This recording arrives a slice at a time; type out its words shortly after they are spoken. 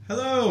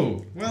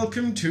Hello,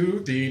 welcome to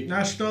the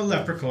National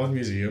Leprechaun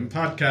Museum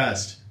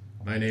podcast.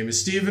 My name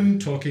is Stephen,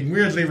 talking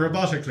weirdly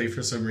robotically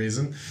for some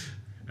reason.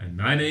 And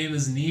my name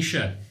is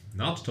Nisha,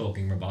 not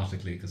talking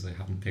robotically because I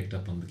haven't picked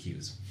up on the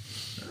cues.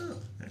 Oh,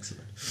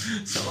 excellent.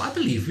 So I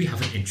believe we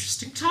have an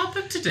interesting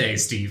topic today,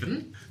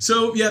 Stephen.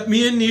 So, yeah,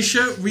 me and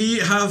Nisha, we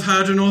have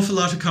had an awful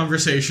lot of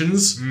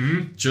conversations,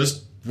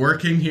 just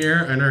working here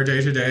in our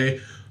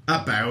day-to-day,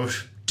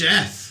 about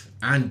death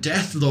and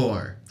death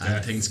lore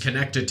and things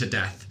connected to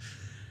death.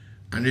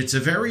 And it's a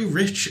very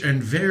rich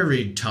and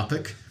varied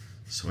topic,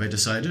 so I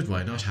decided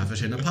why not have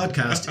it in a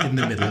podcast in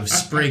the middle of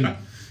spring.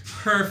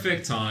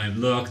 Perfect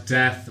time. Look,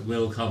 death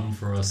will come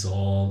for us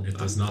all. It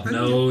does not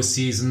know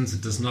seasons.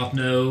 It does not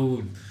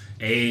know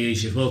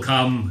age. It will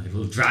come. It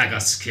will drag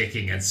us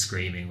kicking and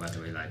screaming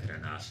whether we like it or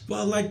not.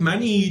 Well, like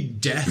many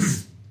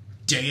death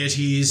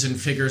deities and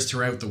figures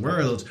throughout the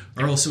world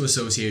are also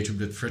associated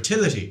with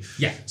fertility.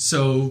 Yeah.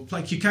 So,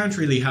 like, you can't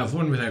really have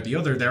one without the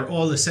other. They're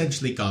all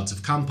essentially gods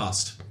of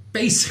compost.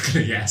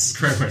 Basically, yes.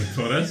 Great way to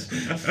put it.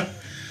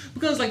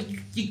 Because, like,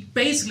 you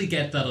basically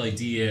get that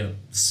idea,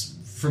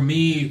 for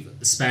me,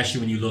 especially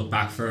when you look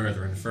back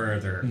further and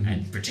further,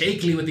 and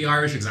particularly with the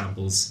Irish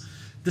examples,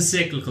 the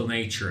cyclical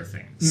nature of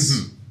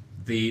things.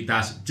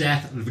 That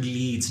death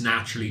leads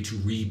naturally to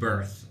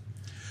rebirth.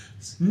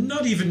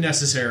 Not even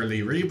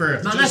necessarily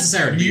rebirth. Not just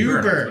necessarily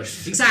new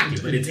birth.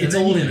 Exactly, but it's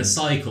all in a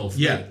cycle.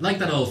 Yeah. Like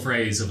that old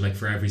phrase of, like,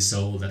 for every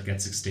soul that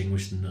gets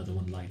extinguished, another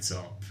one lights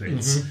up.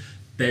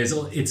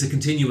 It's a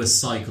continuous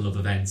cycle of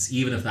events.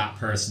 Even if that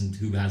person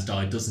who has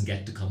died doesn't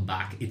get to come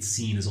back, it's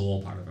seen as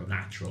all part of a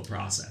natural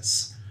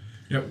process.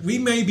 Yeah, we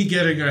may be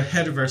getting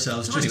ahead of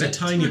ourselves just a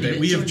tiny bit.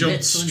 We have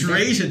jumped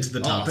straight into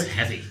the topic. It's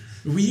heavy.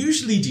 We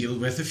usually deal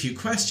with a few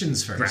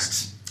questions first.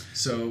 Correct.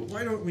 So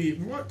why don't we...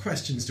 What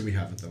questions do we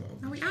have at the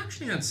moment? Now, we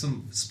actually had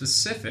some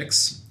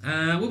specifics.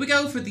 Will we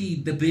go for the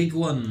big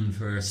one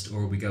first,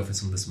 or will we go for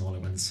some of the smaller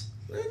ones?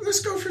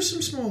 Let's go for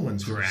some small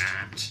ones first.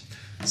 Great.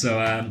 So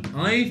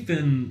I've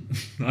been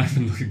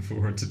looking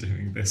forward to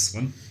doing this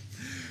one.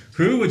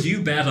 Who would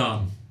you bet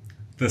on?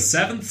 The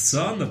seventh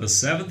son of a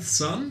seventh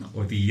son,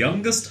 or the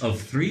youngest of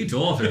three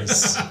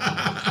daughters?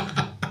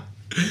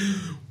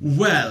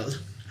 Well,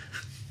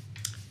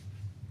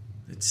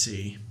 let's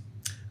see.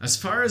 As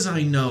far as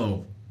I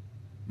know,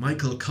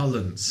 Michael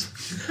Collins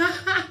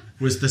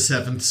was the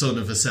seventh son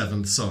of a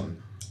seventh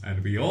son.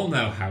 And we all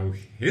know how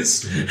his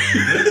story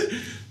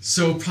ended.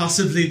 So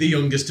possibly the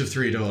youngest of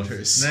three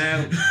daughters.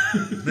 Now,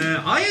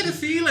 I had a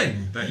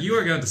feeling that you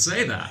were going to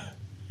say that.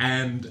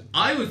 And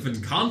I've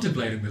been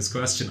contemplating this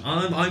question.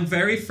 I'm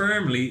very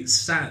firmly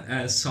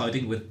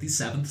siding with the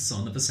seventh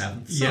son of a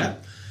seventh son. Yeah.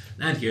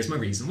 And here's my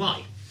reason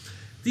why.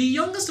 The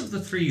youngest of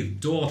the three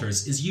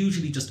daughters is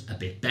usually just a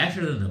bit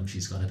better than him.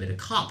 She's got a bit of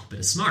cop, a bit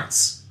of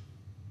smarts.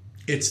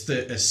 It's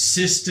the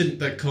assistant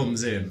that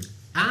comes in.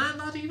 And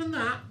not even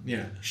that.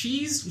 Yeah.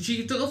 She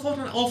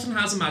often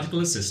has a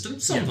magical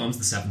assistant. Sometimes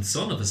the seventh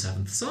son of a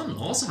seventh son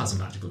also has a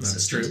magical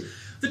assistant. That's true.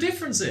 The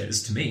difference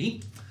is, to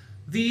me,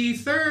 the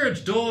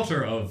third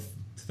daughter of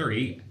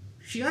three,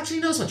 she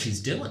actually knows what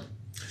she's doing.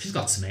 She's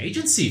got some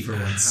agency for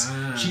once.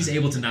 She's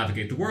able to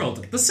navigate the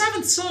world. The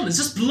seventh son is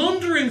just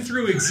blundering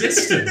through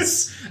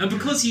existence. And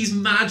because he's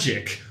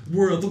magic, the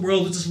world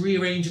will just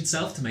rearrange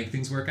itself to make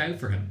things work out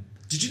for him.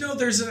 Did you know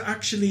there's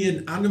actually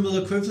an animal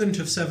equivalent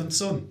of seventh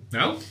son?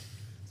 No?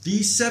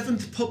 The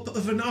seventh pup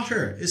of an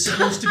otter is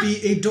supposed to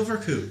be a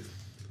dovercoo.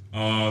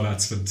 Oh,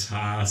 that's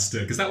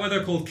fantastic. Is that why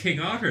they're called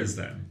king otters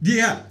then?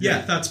 Yeah,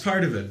 that's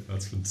part of it.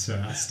 That's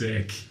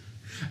fantastic.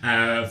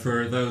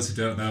 For those who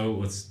don't know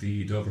what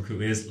the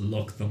dovercoo is,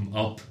 look them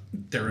up.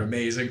 They're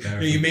amazing.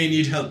 You may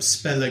need help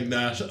spelling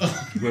that.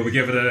 Will we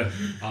give it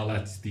I'll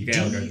let the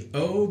Gael go.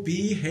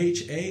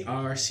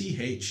 Dobharchu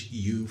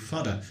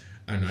fodder.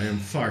 And I am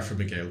far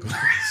from a Gael.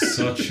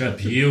 Such a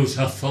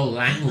beautiful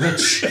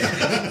language.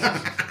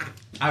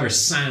 Irish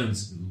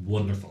sounds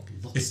wonderful.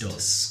 It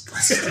does.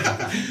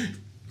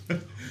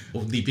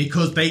 Only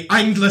because they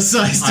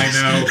anglicised it. I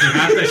know. We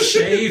had the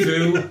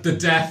Shevu, the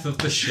death of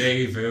the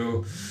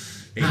Shevu.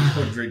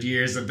 800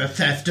 years of the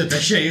theft of the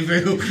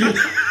Shevu.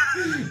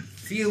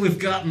 Feel we've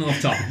gotten off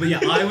topic. But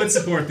yeah, I would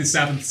support the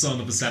seventh son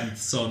of a seventh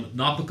son,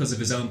 not because of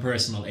his own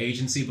personal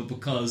agency, but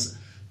because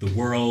the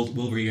world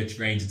will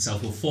rearrange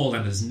itself, will fall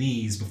on his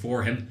knees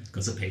before him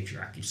because of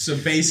patriarchy. So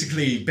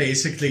basically...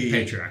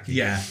 Patriarchy.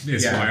 Yeah.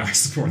 Is why I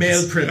support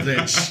Male this.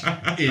 privilege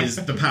is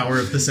the power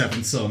of the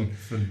seventh son.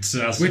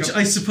 Fantastic. Which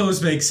I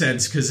suppose makes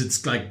sense because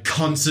it's like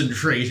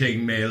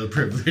concentrating male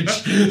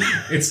privilege.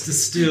 It's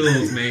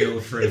distilled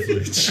male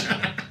privilege.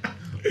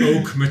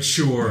 Oak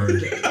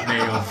matured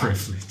male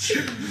privilege.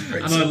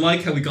 Right, and I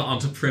like how we got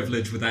onto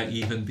privilege without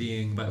even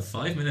being about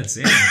 5 minutes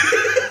in.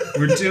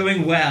 We're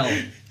doing well.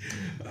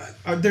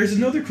 There's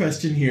another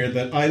question here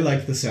that I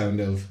like the sound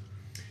of.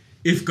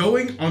 If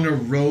going on a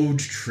road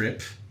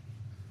trip,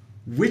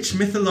 which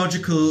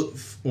mythological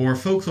or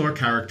folklore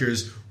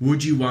characters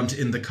would you want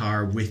in the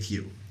car with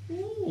you?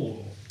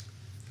 Ooh.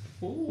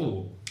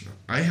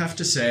 I have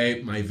to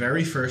say, my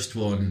very first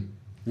one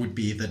would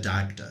be the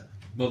Dagda.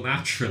 Well,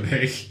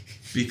 naturally.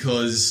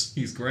 Because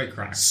He's great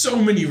crack. so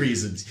many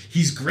reasons.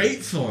 He's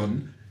great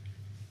fun.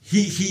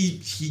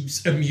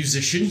 He's a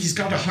musician. He's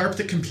got a harp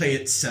that can play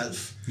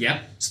itself.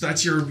 Yep. So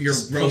that's your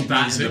Put road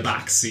that music. in the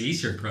back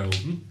seat, you're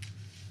golden.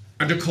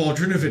 And a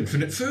cauldron of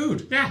infinite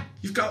food. Yeah.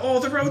 You've got all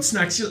the road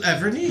snacks you'll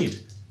ever need.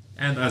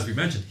 And as we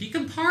mentioned, he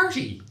can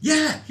party.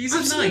 Yeah, He's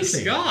absolutely. a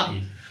nice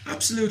guy.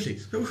 Absolutely.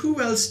 So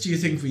who else do you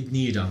think we'd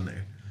need on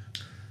there?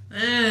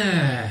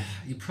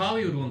 You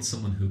probably would want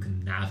someone who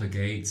can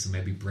navigate, so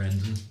maybe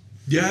Brendan.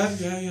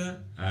 Yeah.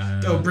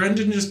 Oh,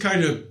 Brendan just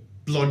kind of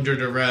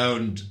blundered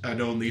around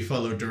and only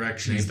followed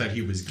directions that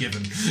he was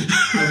given.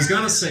 I was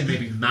going to say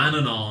maybe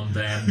Mananon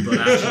then, but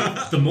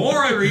actually, the more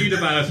I read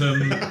about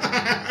him,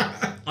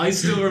 I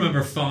still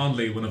remember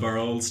fondly one of our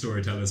old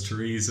storytellers,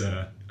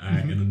 Teresa,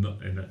 in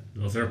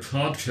another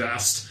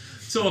podcast,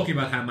 talking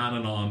about how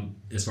Mananon,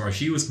 as far as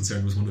she was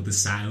concerned, was one of the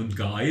sound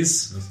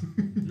guys.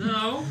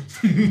 No,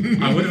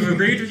 I would have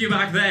agreed with you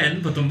back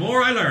then, but the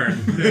more I learn,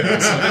 so I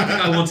don't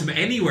think I want him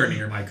anywhere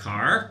near my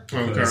car.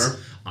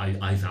 Because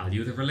I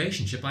value the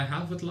relationship I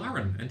have with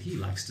Lauren, and he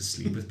likes to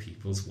sleep with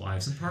people's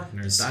wives and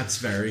partners. That's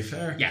very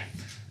fair. Yeah.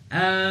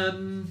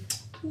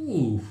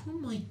 Who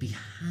might be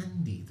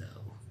handy though?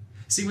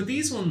 See, with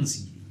these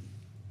ones,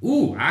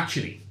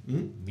 actually,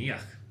 Miach,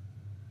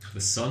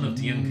 the son of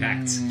Dian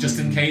Kect, just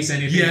in case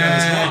anything goes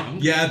wrong.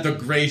 Yeah, the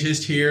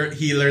greatest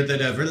healer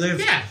that ever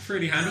lived. Yeah,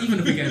 pretty handy. Even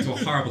if we get into a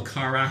horrible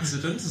car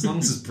accident, as long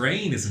as his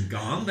brain isn't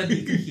gone, then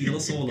he can heal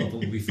us all up and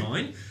we'll be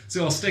fine.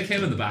 So I'll stick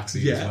him in the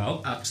backseat as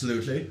well.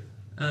 Absolutely.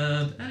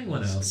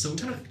 Anyone else? So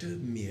Dr.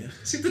 Miach.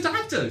 see, the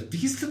doctor,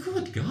 he's the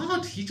good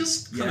God. He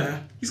just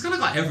he's kind of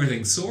got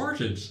everything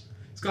sorted.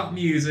 He's got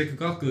music, we've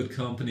got good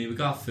company, we've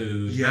got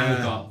food, and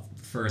we've got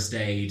first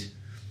aid.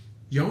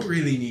 You don't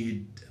really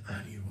need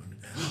anyone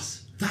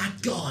else.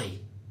 That guy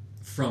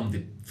from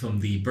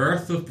the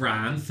Birth of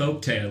Bran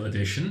Folktale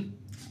edition,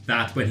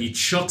 that when he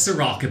chucks a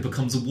rock it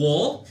becomes a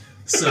wall,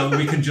 so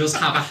we can just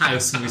have a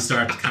house when we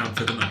start to camp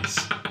for the night.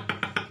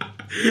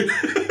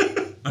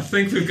 I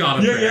think we've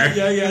got it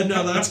there. Yeah.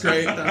 No, that's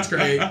great. That's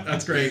great.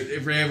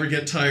 If we ever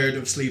get tired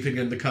of sleeping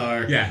in the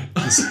car,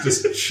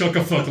 just chuck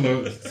a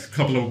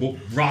couple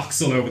of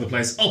rocks all over the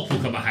place. Up will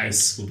come a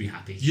house. We'll be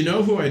happy. You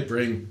know who I'd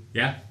bring?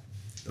 Yeah,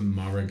 The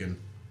Morrigan.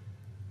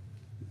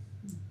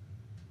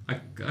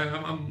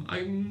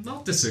 I'm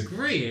not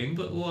disagreeing,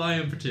 but why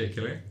in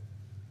particular?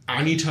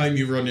 Anytime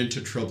you run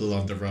into trouble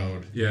on the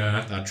road,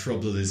 Yeah. that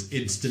trouble is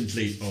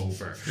instantly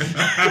over.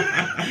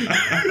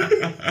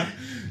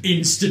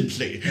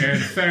 Instantly. In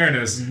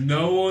fairness,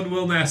 no one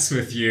will mess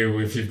with you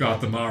if you've got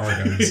the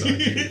Morrigan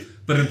beside you.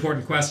 But an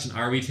important question,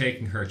 are we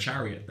taking her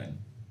chariot then?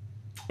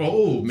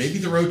 Oh, maybe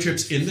the road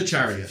trip's in the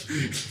chariot.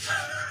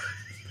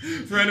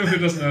 For anyone who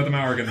doesn't know the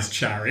Morrigan's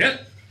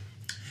chariot,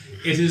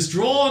 it is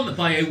drawn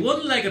by a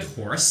one-legged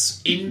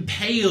horse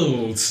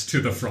impaled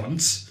to the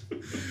front.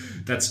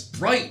 That's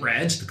bright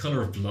red, the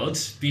colour of blood,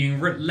 being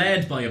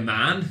led by a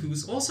man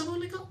who's also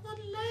only got one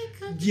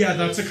leg. Yeah,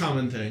 that's a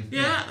common thing.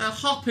 Yeah,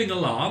 hopping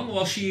along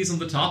while she's on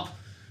the top,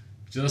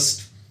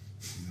 just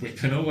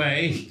whipping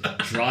away,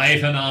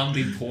 driving on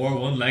the poor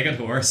one-legged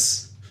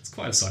horse. It's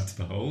quite a sight to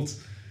behold.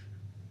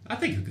 I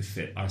think we could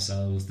fit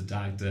ourselves the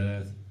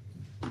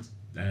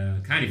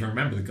can't even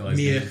remember the guy's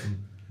name.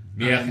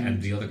 Miach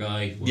and the other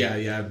guy. Well, Yeah.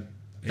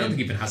 I don't think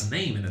he even has a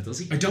name in it, does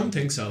he? I don't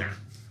think so. Nah.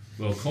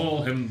 We'll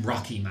call him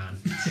Rocky Man.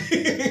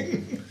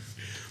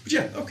 But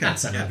yeah, okay. That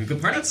sounds like a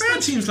good party.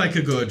 That seems like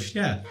a good,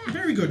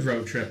 very good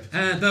road trip.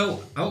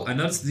 Though, I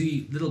noticed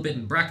the little bit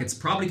in brackets,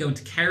 probably going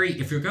to Kerry.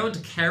 If you're going to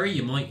Kerry,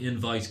 you might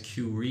invite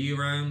Curie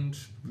around.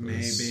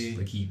 Maybe.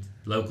 Like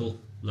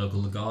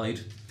local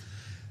guide.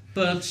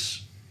 But,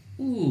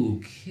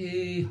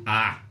 okay.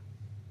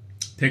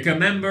 Pick a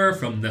member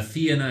from the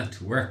Fianna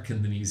to work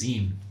in the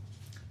museum.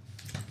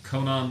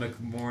 Conan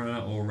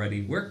McMorna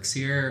already works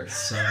here,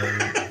 so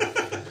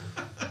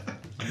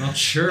I'm not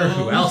sure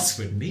who else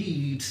would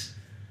need.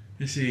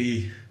 You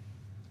see,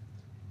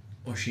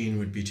 Oisin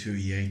would be too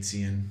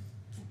Yeatsian.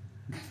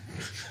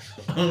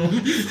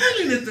 You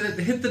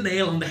finally hit the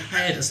nail on the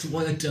head as to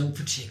why I don't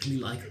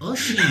particularly like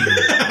Oisin.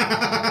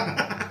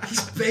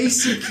 He's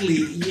basically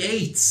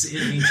Yeats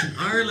in ancient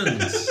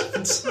Ireland.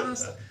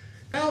 Fantastic.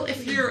 Well,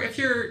 if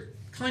you're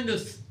kind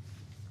of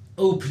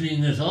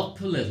opening it up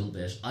a little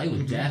bit, I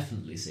would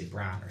definitely say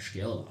Bran or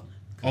Skillon.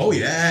 Oh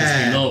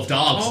yeah, we love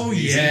dogs. Oh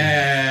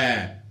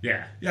yeah.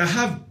 Yeah. Yeah,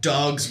 have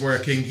dogs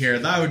working here.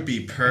 That would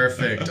be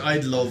perfect.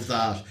 I'd love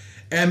that.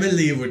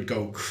 Emily would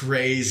go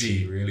crazy.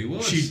 She really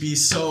would. She'd be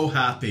so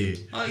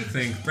happy. I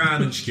think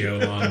Bran and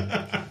Skillon,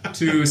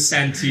 two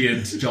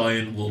sentient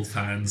giant wolf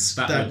hands.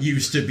 That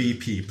used to be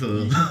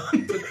people.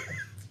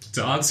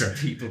 Dogs are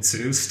people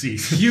too,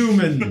 Steve.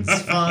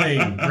 Humans,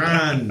 fine,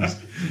 grand.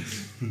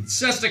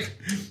 Fantastic.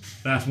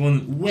 That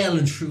one well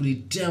and truly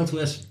dealt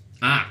with.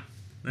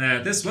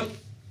 This one.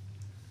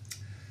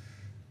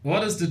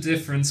 What is the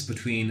difference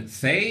between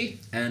Fae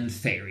and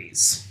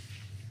Fairies?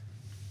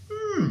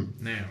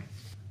 Now,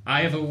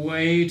 I have a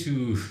way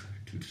to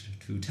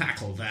to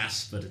tackle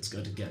that, but it's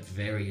going to get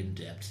very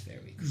in-depth very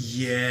quickly.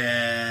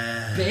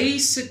 Yeah.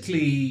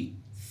 Basically,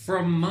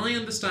 from my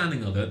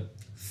understanding of it,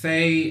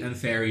 fae and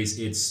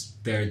fairies,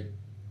 they're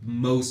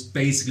most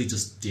basically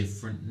just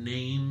different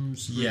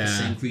names for the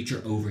same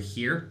creature over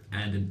here,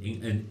 and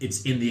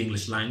it's in the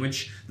English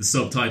language. The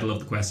subtitle of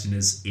the question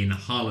is, in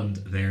Holland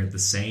they're the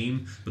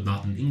same, but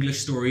not in English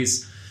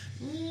stories.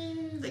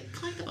 They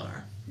kind of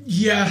are.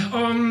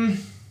 Yeah,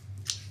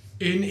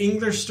 in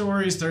English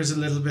stories there's a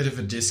little bit of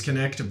a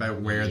disconnect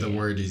about where the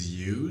word is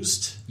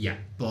used. Yeah.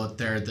 But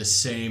they're the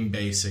same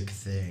basic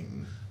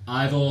thing.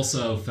 I've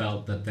also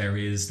felt that there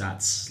is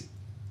that...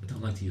 I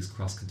don't like to use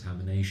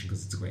cross-contamination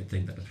because it's a great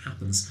thing that it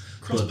happens.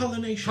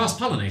 Cross-pollination.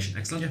 Cross-pollination,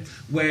 excellent. Yeah.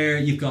 Where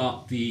you've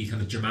got the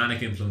kind of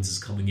Germanic influences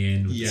coming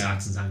in with the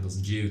Saxons, Angles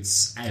and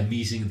Jutes,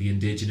 meeting the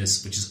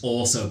indigenous, which has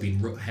also been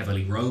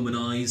heavily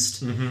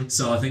Romanized. Mm-hmm.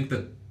 So I think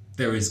that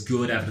there is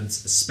good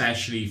evidence,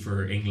 especially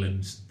for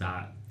England,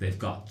 that they've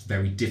got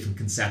very different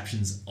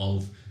conceptions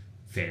of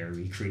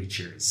fairy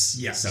creatures.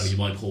 Yes. So you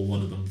might call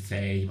one of them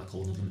fae, you might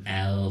call one of them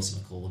elves, you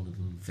might call one of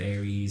them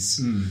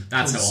fairies.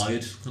 That's how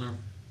I'd kind of...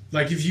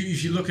 Like if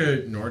you look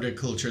at Nordic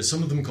culture,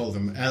 some of them call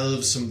them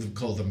elves, some of them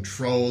call them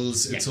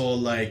trolls. It's all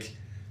like,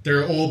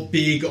 they're all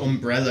big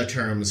umbrella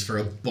terms for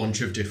a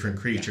bunch of different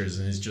creatures,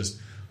 and it's just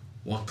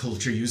what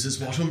culture uses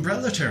what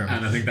umbrella term.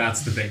 And I think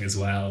that's the thing as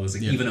well, is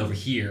like even over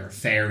here,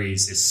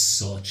 fairies is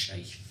such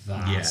a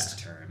vast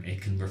term. It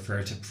can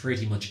refer to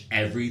pretty much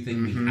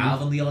everything we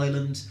have on the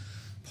island,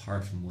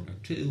 apart from one or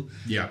two.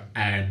 Yeah.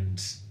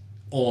 And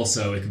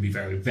also it can be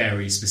very,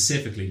 very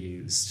specifically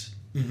used.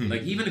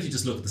 Like even if you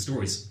just look at the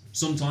stories,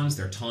 sometimes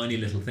they're tiny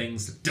little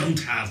things that don't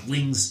have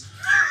wings.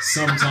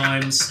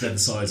 Sometimes they're the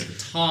size of a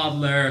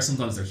toddler.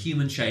 Sometimes they're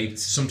human shaped.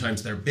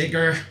 Sometimes they're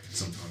bigger.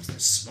 Sometimes they're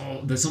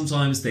small.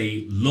 Sometimes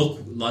they look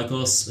like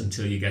us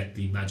until you get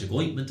the magic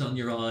ointment on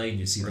your eye and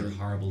you see the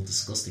horrible,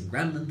 disgusting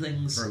gremlin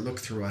things. Or look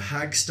through a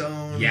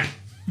hagstone. Yeah.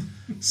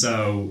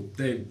 So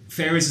the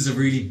fairies is a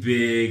really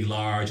big,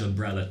 large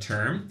umbrella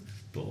term.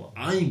 But what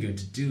I'm going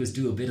to do is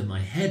do a bit of my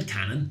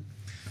headcanon.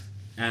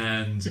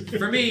 And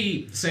for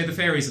me, say the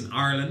fairies in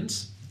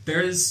Ireland,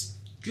 there's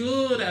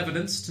good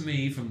evidence to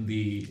me from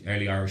the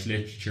early Irish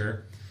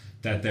literature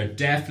that there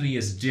definitely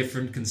is a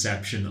different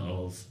conception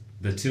of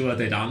the Tuatha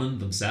Dé Danann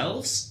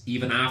themselves,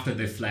 even after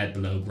they've fled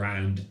below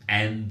ground,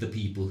 and the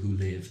people who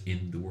live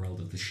in the world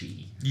of the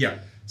Sidhe. Yeah.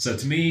 So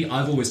to me,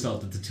 I've always felt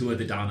that the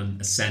Tuatha Dé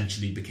Danann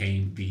essentially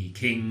became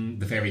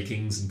the fairy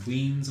kings and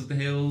queens of the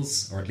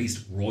hills, or at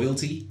least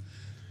royalty,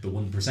 the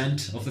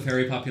 1% of the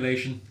fairy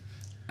population,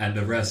 and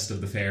the rest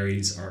of the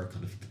fairies are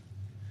kind of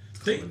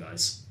common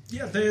guys.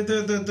 Yeah, the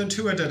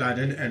Tuatha Dé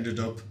Danann ended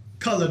up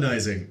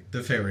colonizing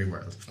the fairy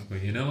world. Well,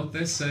 you know what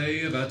they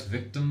say about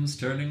victims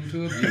turning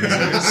to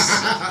abusers?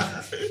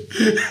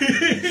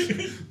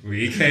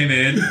 We came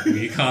in,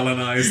 we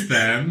colonized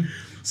them,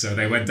 so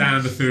they went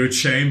down the food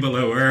chain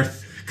below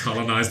Earth,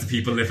 colonized the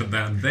people living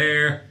down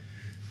there.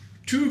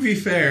 To be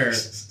fair,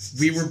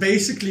 we were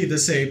basically the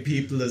same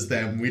people as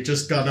them. We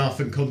just got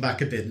off and come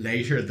back a bit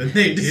later than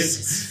they did.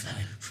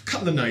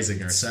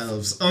 Colonizing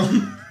ourselves.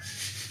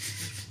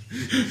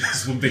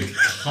 It's one big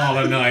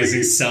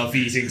colonizing,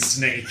 self-eating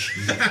snake.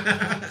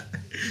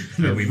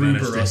 And we've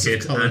managed to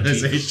hit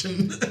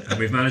colonization. And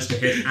we've managed to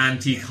hit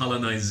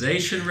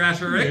anti-colonization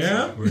rhetoric.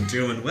 Yeah. We're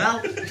doing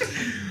well.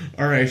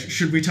 All right,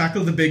 should we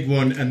tackle the big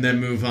one and then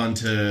move on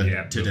to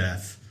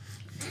death?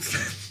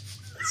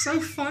 So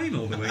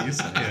final the way you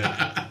say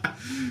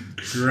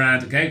it.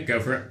 Grand. Okay, go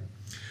for it.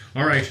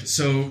 All right,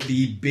 so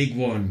the big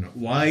one.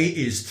 Why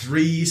is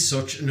 3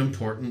 such an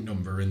important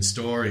number in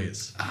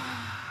stories?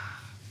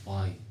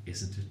 Why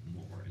isn't it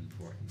more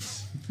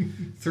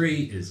important?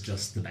 3 is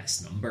just the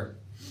best number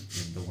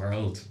in the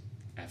world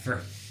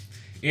ever.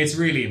 It's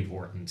really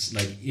important.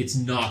 Like, it's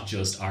not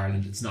just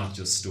Ireland, it's not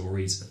just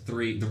stories.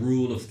 The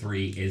rule of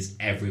 3 is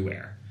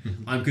everywhere.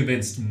 I'm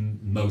convinced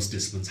most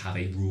disciplines have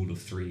a rule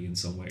of 3 in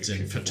some way.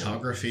 In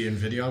photography and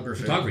videography.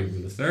 Photography,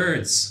 rule of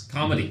thirds.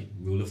 Comedy,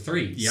 rule of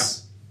 3s. Yep.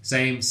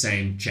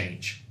 Same,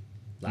 change.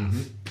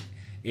 Laugh.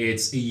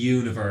 It's a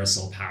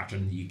universal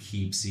pattern that you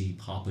keep see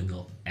popping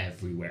up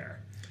everywhere.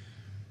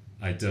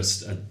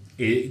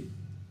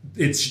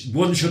 It's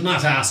one should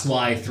not ask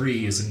why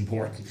 3 is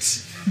important.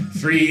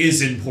 3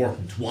 is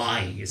important.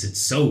 Why is it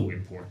so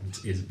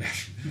important is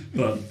better.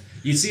 But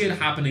you see it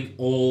happening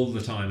all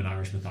the time in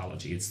Irish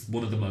mythology. It's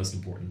one of the most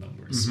important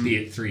numbers. Be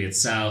it 3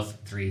 itself,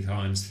 3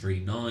 times 3,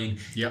 9,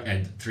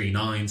 and 3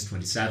 9s,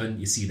 27.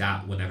 You see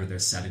that whenever they're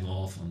setting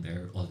off on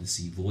their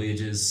Odyssey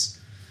voyages.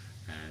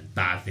 And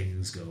bad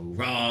things go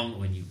wrong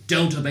when you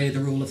don't obey the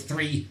rule of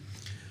 3.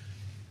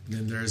 And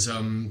then there's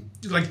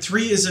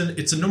 3 is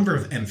it's a number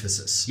of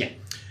emphasis. Yeah.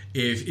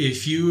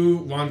 If you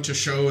want to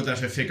show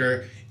that a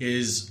figure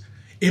is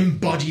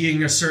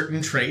embodying a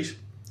certain trait,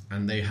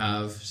 and they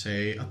have,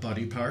 say, a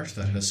body part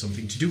that has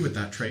something to do with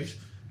that trait,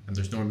 and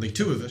there's normally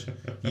 2 of it,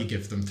 you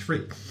give them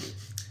 3.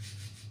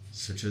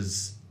 Such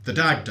as the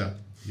Dagda.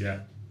 Yeah.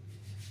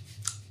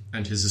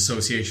 and his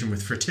association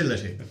with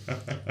fertility.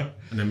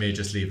 And I may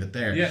just leave it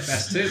there. Yeah,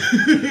 best too.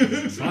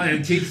 Try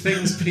and keep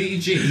things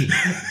PG.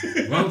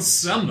 Won't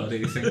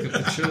somebody think of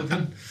the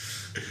children?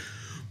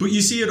 But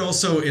you see it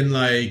also in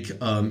like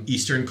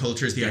Eastern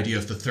cultures, the idea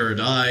of the third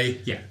eye.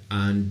 Yeah.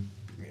 And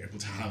being able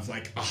to have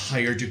like a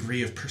higher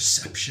degree of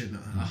perception,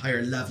 a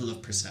higher level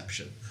of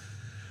perception.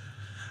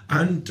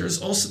 And there's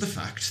also the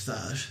fact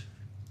that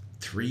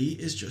 3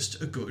 is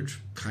just a good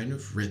kind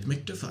of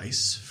rhythmic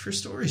device for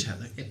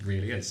storytelling. It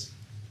really is.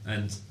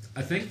 And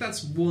I think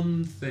that's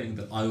one thing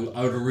that I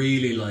would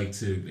really like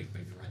to maybe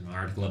write an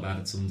article about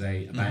it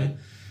someday, about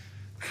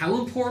how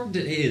important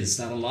it is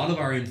that a lot of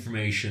our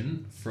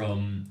information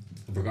from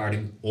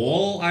regarding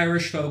all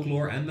Irish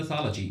folklore and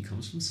mythology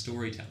comes from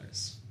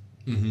storytellers.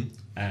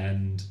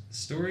 And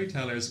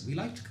storytellers, we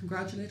like to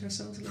congratulate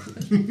ourselves a little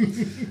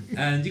bit.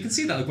 And you can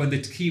see that like, when they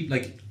keep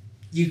like,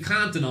 you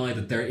can't deny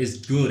that there is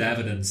good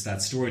evidence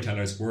that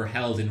storytellers were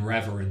held in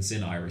reverence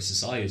in Irish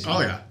society.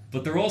 Oh, yeah.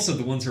 But they're also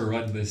the ones who are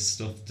writing this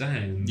stuff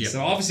down. Yep.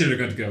 So obviously they're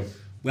going to go,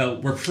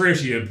 well, we're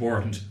pretty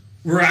important.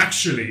 We're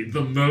actually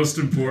the most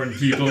important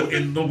people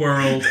in the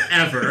world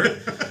ever.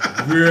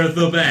 We're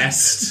the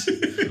best.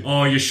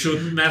 Oh, you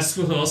shouldn't mess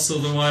with us,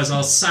 otherwise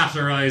I'll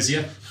satirise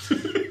you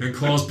and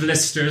cause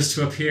blisters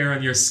to appear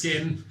on your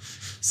skin.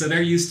 So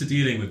they're used to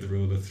dealing with the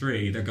rule of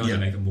 3. They're going to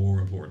make it more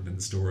important in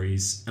the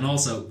stories. And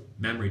also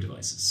memory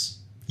devices.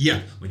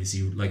 Yeah. When you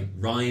see like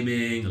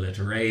rhyming,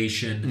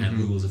 alliteration, and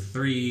rules of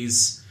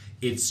 3s,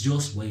 it's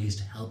just ways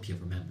to help you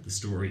remember the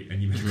story.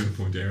 And you made a good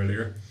point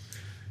earlier.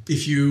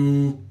 It's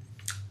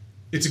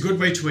a good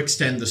way to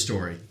extend the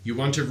story. You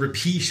want to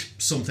repeat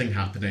something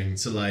happening.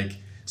 So like,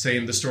 say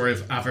in the story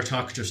of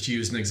Avertok, just to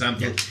use an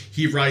example,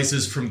 he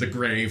rises from the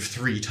grave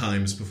 3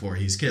 times before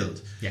he's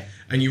killed. Yeah.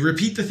 And you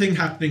repeat the thing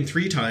happening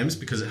 3 times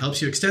because it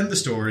helps you extend the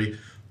story,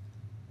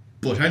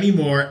 but any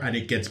more and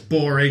it gets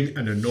boring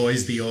and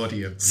annoys the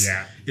audience.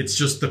 Yeah. It's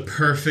just the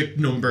perfect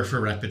number for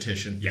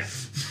repetition. Yeah.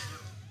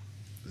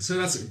 So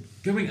that's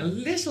going a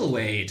little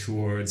way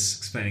towards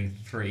explaining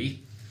 3.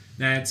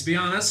 Now, to be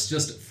honest,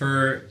 just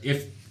for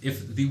if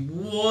the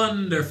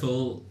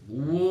wonderful,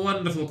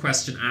 wonderful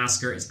question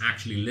asker is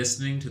actually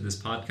listening to this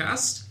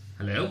podcast,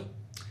 hello.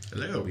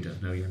 We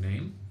don't know your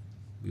name.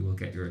 We will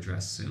get your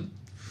address soon.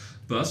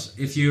 But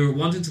if you're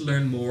wanting to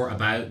learn more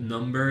about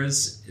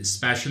numbers,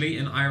 especially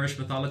in Irish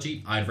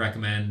mythology, I'd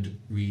recommend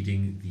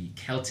reading The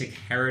Celtic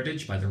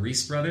Heritage by the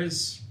Rees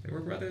brothers. They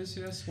were brothers,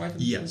 yes? Wife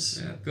and Yes.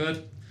 brothers? Yeah,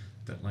 good.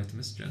 Don't like to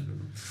misgender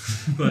them.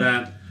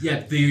 But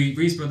yeah, the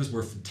Rees brothers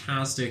were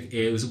fantastic.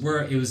 It was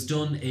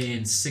done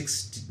in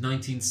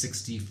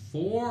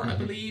 1964, I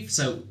believe.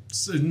 So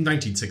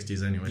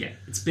 1960s anyway. yeah,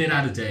 it's a bit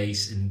out of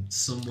date in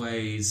some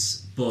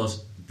ways, but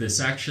the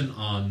section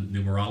on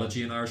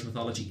numerology in Irish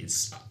mythology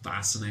is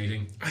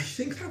fascinating. I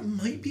think that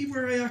might be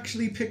where I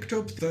actually picked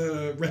up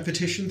the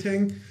repetition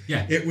thing.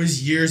 Yeah. It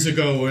was years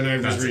ago when I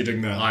was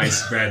reading that. I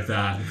read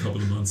that a couple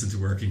of months into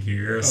working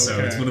here, so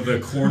it's one of the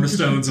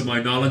cornerstones of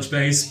my knowledge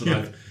base,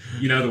 but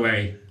you know the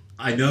way,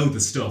 I know the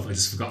stuff, I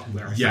just forgotten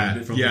where I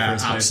found it from the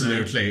first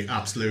place.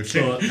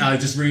 Absolutely. But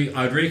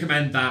I'd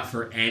recommend that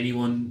for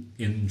anyone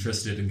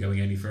interested in going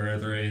any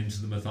further into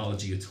the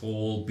mythology at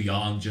all,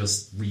 beyond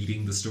just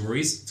reading the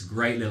stories. It's a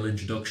great little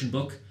introduction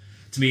book.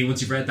 To me,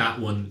 once you've read that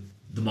one,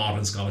 the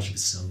modern scholarship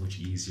is so much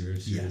easier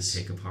to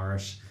take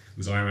apart.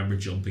 Because I remember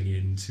jumping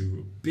into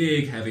a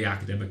big, heavy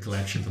academic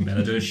collection from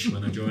Benedish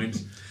when I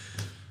joined.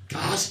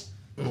 God,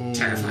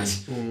 terrified.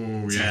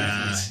 Oh,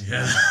 yeah.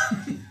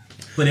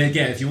 But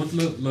again, if you want to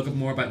look up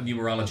more about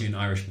numerology in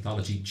Irish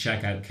mythology,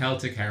 check out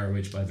Celtic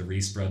Heritage by the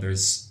Rees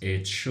brothers.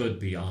 It should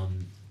be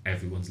on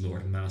everyone's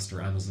Lord and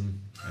Master Amazon.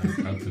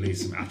 Hopefully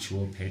some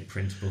actual paid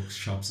print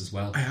bookshops as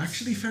well. I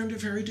actually found it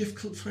very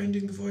difficult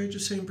finding The Voyage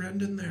of St.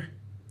 Brendan there.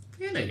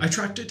 Really? I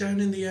tracked it down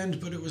in the end,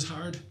 but it was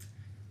hard.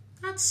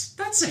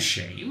 That's a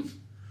shame.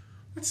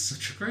 That's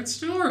such a great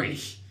story.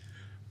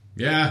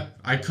 Yeah,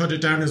 I cut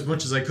it down as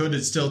much as I could.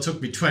 It still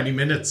took me 20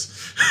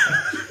 minutes.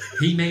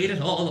 He made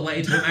it all the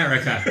way to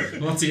America.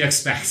 What do you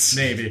expect?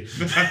 Maybe.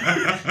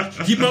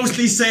 He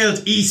mostly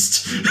sailed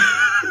east.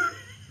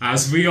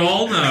 As we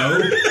all know,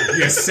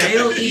 you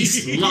sail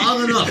east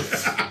long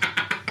enough,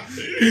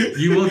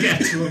 you will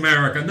get to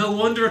America. No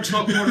wonder it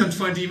took more than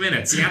 20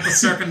 minutes. You have to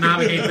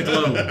circumnavigate the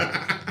globe.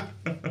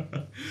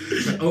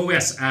 Oh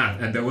yes,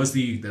 and there was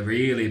the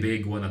really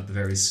big one at the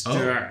very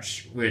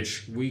start,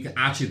 which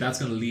that's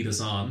going to lead us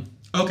on.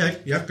 Okay,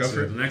 yeah, go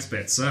for it. The next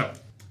bit. So,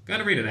 going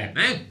to read it out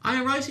now. I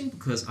am writing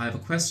because I have a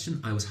question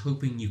I was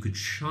hoping you could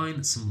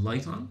shine some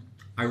light on.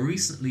 I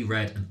recently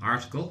read an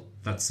article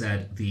that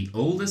said the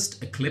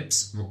oldest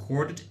eclipse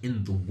recorded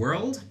in the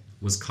world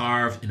was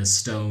carved in a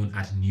stone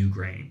at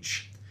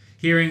Newgrange.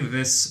 Hearing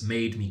this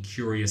made me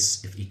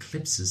curious if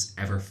eclipses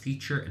ever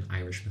feature in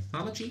Irish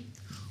mythology,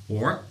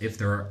 or if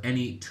there are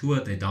any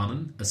Tua de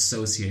Danann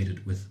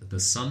associated with the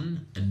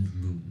sun and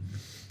moon.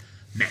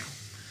 Now,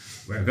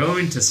 we're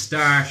going to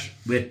start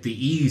with the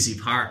easy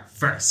part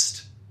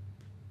first.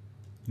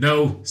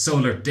 No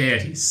solar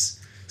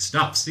deities.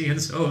 Stop seeing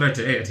solar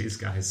deities,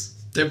 guys.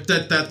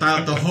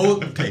 The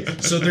whole... Okay,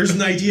 so there's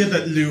an idea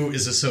that Lu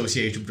is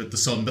associated with the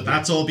sun, but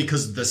that's all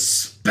because of the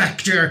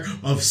spectre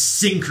of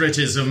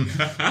syncretism.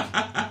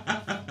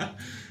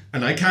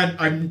 And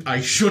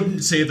I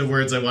shouldn't say the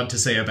words I want to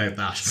say about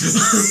that.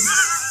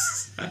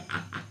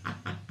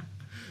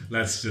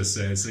 Let's just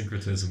say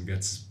syncretism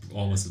gets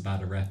almost as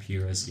bad a rep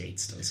here as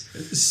Yeats does.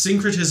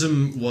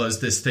 Syncretism was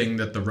this thing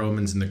that the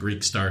Romans and the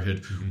Greeks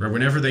started, where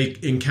whenever they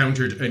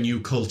encountered a new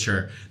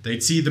culture,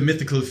 they'd see the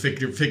mythical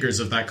figures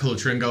of that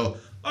culture and go,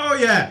 oh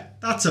yeah,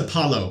 that's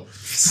Apollo.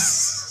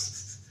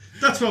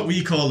 That's what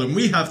we call him.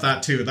 We have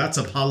that too. That's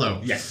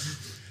Apollo. Yeah.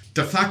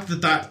 The fact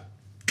that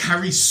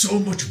carries so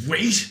much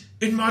weight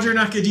in modern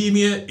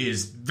academia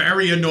is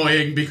very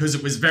annoying because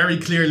it was very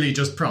clearly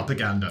just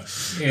propaganda.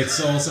 It's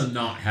also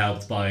not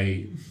helped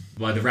by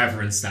the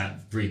reverence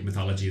that Greek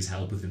mythology is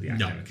held within the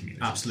academic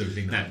community.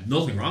 Absolutely not. Now,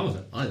 nothing wrong with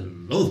it. I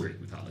love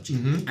Greek mythology.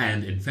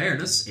 And in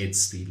fairness,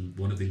 it's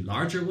one of the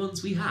larger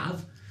ones we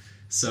have.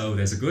 So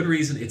there's a good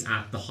reason it's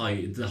at the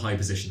high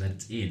position that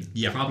it's in.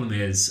 Yeah. The problem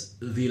is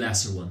the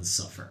lesser ones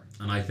suffer.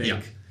 And I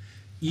think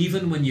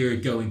even when you're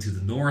going to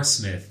the Norse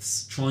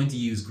myths, trying to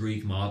use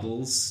Greek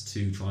models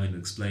to try and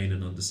explain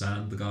and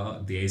understand the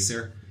god, the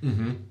Aesir,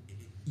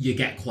 you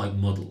get quite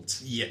muddled.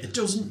 Yeah, it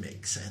doesn't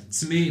make sense.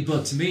 To me,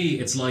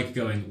 it's like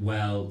going,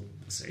 well,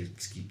 say,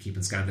 keep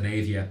in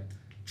Scandinavia,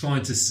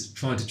 trying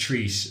to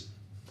treat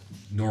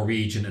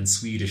Norwegian and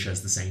Swedish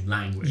as the same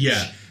language.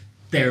 Yeah.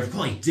 They're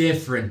quite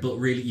different, but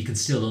really you can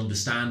still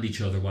understand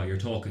each other while you're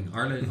talking.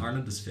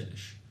 Ireland is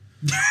Finnish.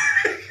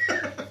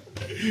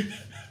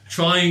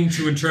 Trying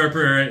to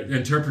interpret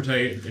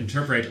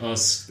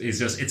us is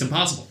just, it's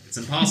impossible. It's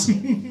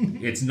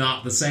impossible. It's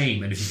not the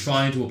same. And if you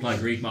try to apply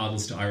Greek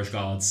models to Irish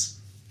gods,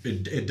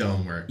 it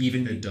don't work.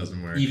 It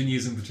doesn't work. Even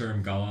using the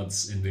term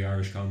gods in the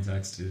Irish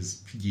context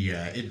is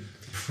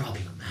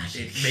problematic.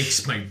 It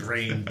makes my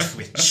brain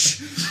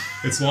twitch.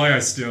 It's why I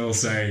still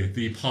say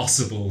the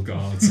possible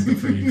gods of the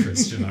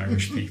pre-Christian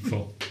Irish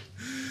people.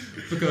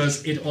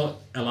 Because a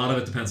lot of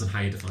it depends on how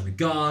you define a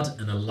god,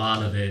 and a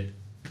lot of it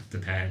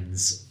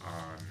depends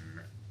on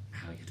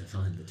how you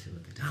define the Tuatha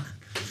Dé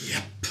Danann.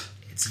 Yep.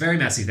 It's a very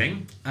messy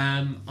thing.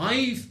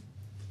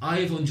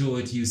 I've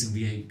enjoyed using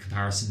the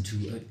comparison to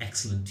an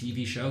excellent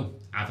TV show,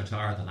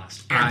 Avatar: The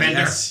Last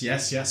Airbender.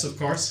 Yes, of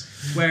course.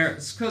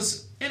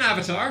 Because in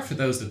Avatar, for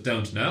those that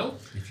don't know,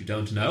 if you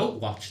don't know,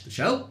 watch the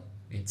show.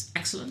 It's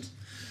excellent.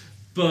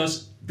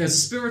 But there's a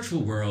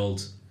spiritual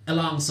world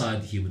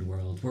alongside the human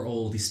world where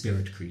all the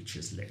spirit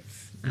creatures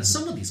live. And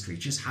some of these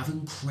creatures have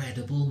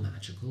incredible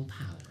magical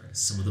powers.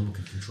 Some of them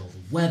can control the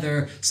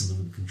weather, some of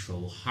them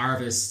control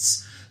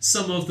harvests,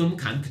 some of them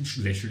can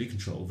literally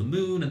control the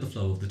moon and the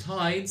flow of the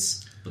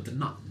tides, but they're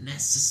not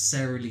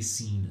necessarily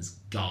seen as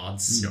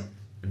gods. No.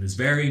 And there's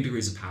varying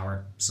degrees of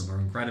power. Some are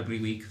incredibly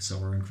weak,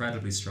 some are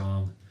incredibly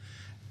strong.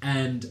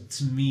 And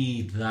to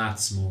me,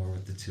 that's more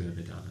what the Tuatha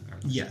Dé Danann are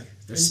like. Yeah.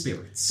 They're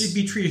spirits. They'd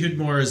be treated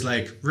more as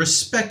like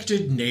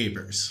respected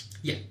neighbours.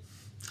 Yeah.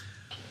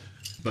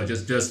 But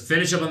just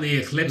finish up on the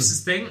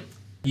eclipses thing.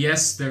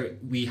 Yes,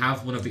 we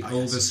have one of the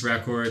oldest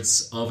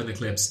records of an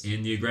eclipse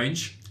in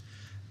Newgrange.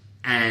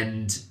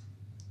 And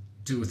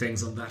two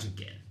things on that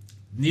again.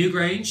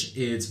 Newgrange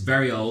is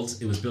very old.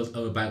 It was built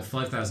about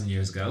 5,000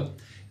 years ago.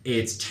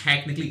 It's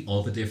technically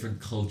of a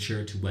different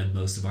culture to when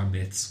most of our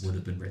myths would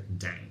have been written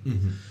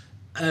down.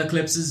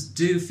 Eclipses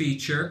do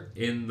feature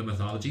in the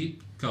mythology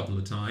a couple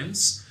of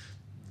times.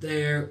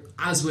 There,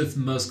 as with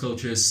most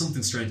cultures,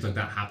 something strange like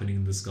that happening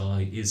in the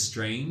sky is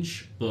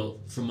strange,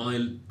 but from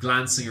my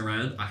glancing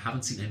around, I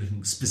haven't seen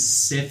anything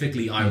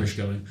specifically Irish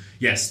going,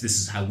 yes, this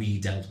is how we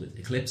dealt with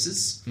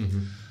eclipses.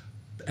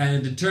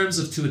 And in terms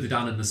of Tuatha Dé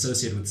Danann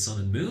associated with the sun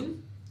and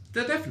moon,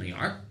 there definitely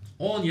are.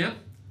 Anya,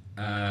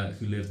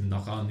 who lived in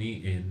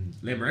Knockonni in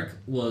Limerick,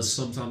 was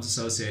sometimes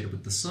associated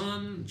with the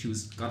sun. She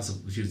was Tuatha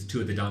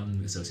Dé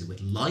Danann associated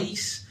with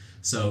light,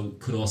 so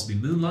could also be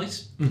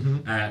moonlight.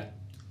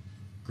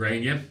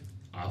 Grania,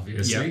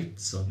 obviously,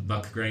 son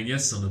Buck Grania,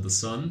 son of the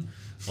sun.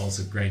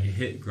 Also Grania,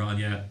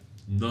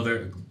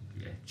 another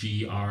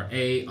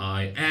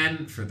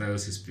Grain, for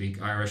those who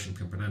speak Irish and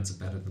can pronounce it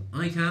better than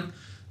I can.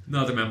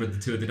 Another member of the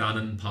Tuatha Dé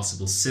Danann,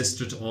 possible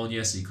sister to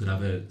Anya, so you could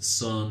have a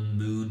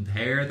sun-moon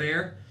pair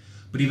there.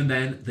 But even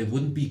then, they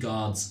wouldn't be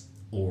gods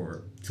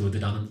or Tuatha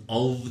Dé Danann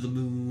of the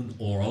moon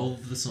or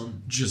of the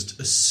sun. Just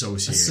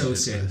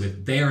associated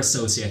with. They are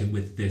associated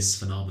with this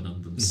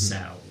phenomenon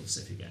themselves,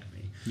 if you get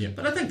me. Yeah.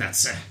 But I think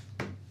that's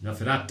enough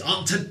of that.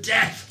 On to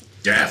death!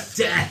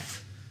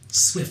 Death!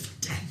 Swift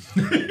death.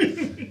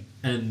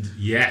 And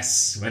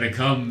yes, when it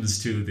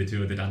comes to the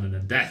Tuatha Dé Danann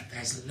and death,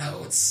 there's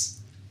loads.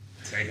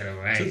 Take it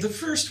away. So the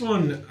first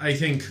one, I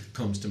think,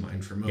 comes to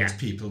mind for most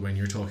people when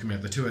you're talking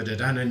about the Tuatha Dé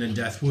Danann and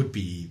death would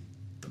be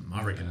the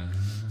Morrigan.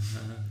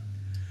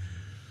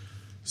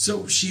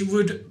 So she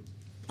would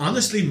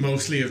honestly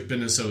mostly have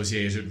been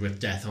associated with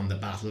death on the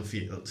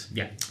battlefield.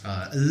 Yeah.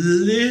 A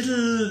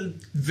little,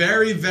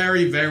 very,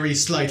 very, very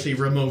slightly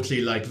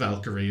remotely like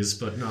Valkyries,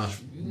 but not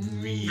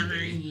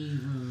really.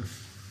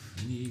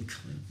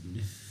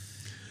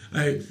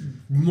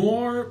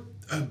 More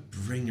a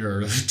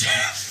bringer of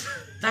death.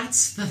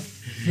 That's the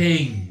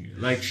thing.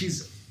 Like,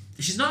 she's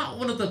not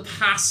one of the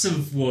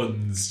passive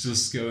ones,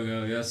 just going,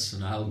 oh yes,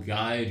 and I'll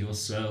guide your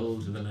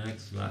soul to the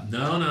next life.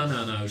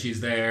 No.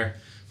 She's there,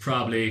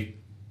 probably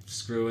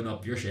screwing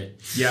up your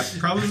shit. Yeah,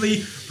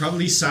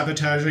 probably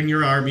sabotaging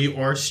your army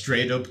or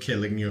straight up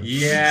killing you.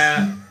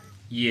 Yeah.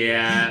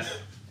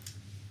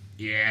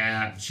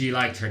 She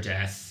liked her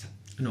death.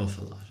 An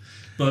awful lot.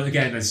 But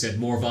again, as I said,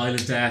 more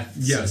violent death.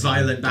 Yeah,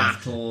 violent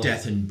battle.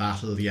 Death in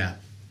battle, yeah.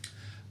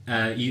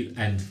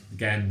 And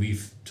again,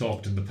 we've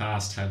talked in the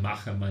past how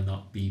Macha might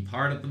not be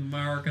part of the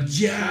Morrigan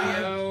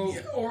trio.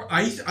 Yeah, or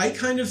I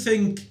kind of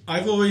think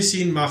I've always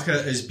seen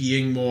Macha as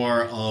being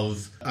more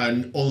of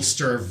an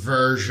Ulster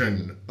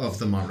version of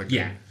the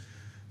Morrigan.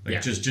 Yeah.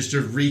 Just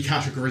a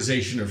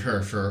recategorization of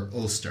her for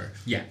Ulster.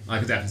 Yeah, I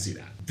could definitely see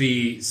that.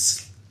 The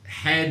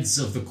heads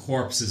of the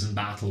corpses in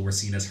battle were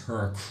seen as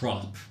her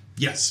crop.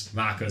 Yes.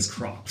 Macha's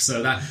crop.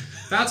 So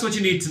that's what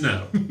you need to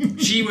know.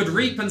 She would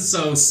reap and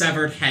sow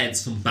severed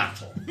heads from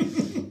battle.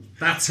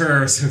 That's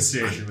her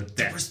association with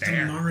death. Was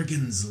there. the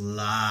Morrigan's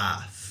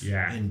laugh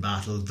in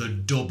battle, the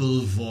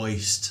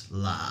double-voiced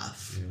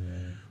laugh.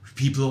 Yeah.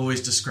 People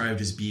always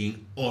described as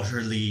being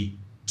utterly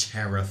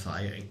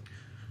terrifying.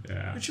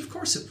 Yeah. Which of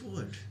course it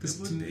would.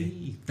 To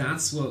me,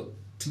 that's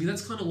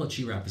kind of what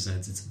she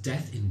represents. It's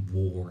death in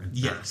war and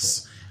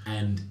battle.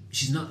 And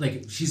she's not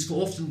like, she's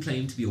often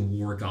claimed to be a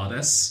war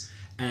goddess,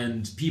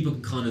 and people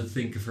can kind of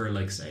think of her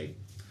like, say,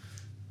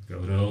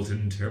 good old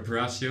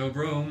Interperatio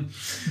Rome.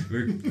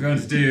 We're going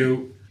to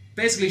do,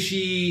 basically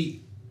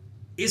she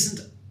isn't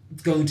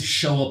going to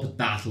show up at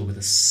battle with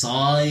a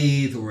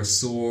scythe or a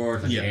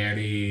sword like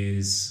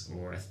Ares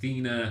or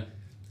Athena.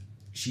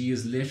 She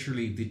is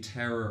literally the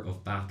terror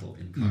of battle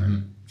incarnate.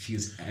 Mm-hmm. She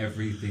is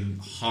everything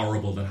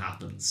horrible that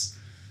happens.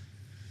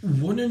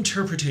 One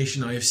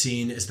interpretation I have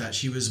seen is that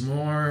she was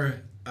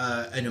more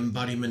an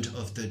embodiment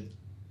of the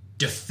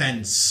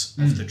defense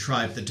of the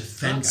tribe, the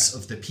defense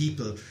of the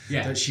people.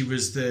 Yeah. That she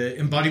was the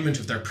embodiment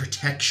of their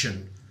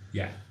protection.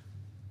 Yeah.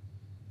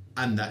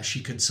 And that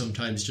she could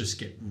sometimes just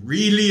get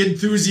really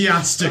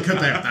enthusiastic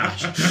about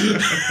that.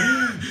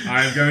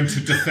 I'm going to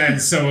defend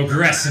so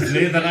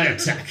aggressively that I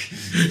attack.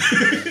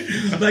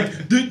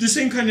 Like, the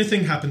same kind of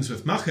thing happens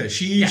with Macha.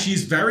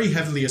 She's very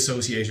heavily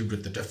associated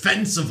with the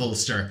defense of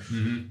Ulster.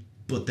 Mm-hmm.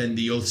 But then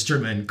the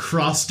Ulstermen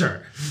crossed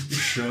her.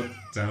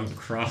 Don't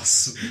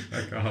cross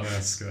a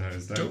goddess,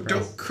 guys.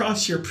 Don't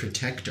cross your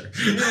protector.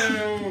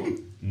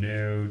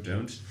 No,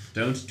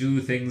 don't do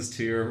things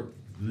to your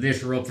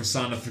literal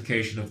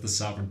personification of the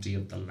sovereignty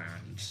of the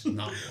land.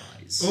 Not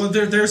wise. Oh,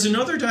 there's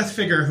another death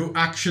figure who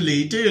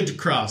actually did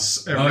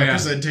cross a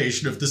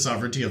representation of the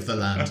sovereignty of the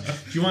land.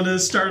 Do you want to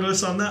start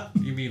us on that?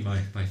 You mean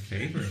my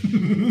favourite?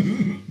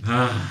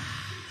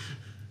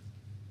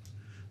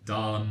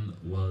 Donn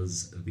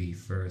was the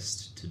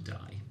first to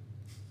die.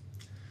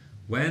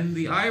 When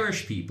the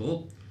Irish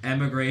people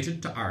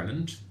emigrated to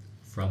Ireland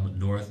from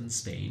northern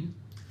Spain,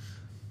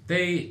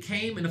 they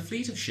came in a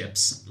fleet of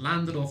ships,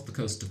 landed off the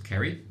coast of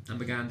Kerry, and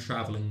began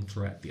travelling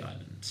throughout the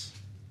island.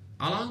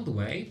 Along the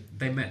way,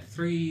 they met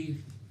 3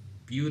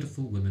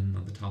 beautiful women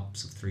on the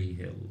tops of 3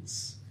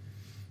 hills: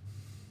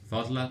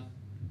 Fodla,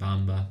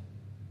 Bamba,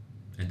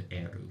 and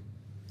Eru.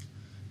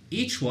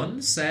 Each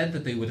one said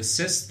that they would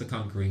assist the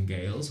conquering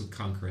Gaels with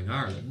conquering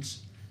Ireland,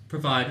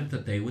 provided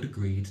that they would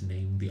agree to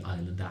name the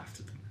island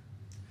after them.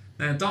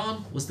 Now,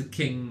 Donn was the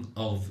king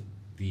of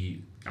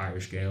the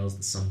Irish Gaels,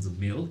 the sons of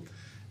Mill,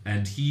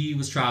 and he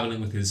was travelling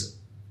with his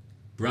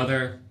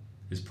brother,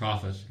 his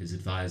prophet, his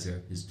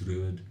advisor, his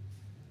druid,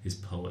 his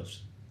poet,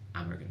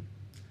 Amergin.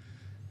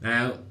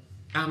 Now,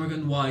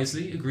 Amergin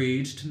wisely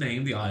agreed to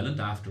name the island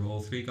after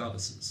all 3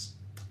 goddesses,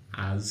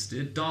 as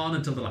did Donn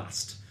until the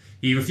last.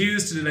 He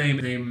refused to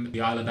name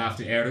the island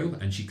after Eru,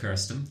 and she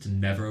cursed him to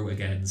never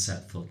again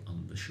set foot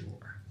on the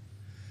shore.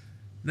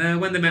 Now,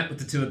 when they met with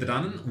the Tuatha De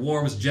Danann,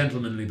 war was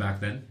gentlemanly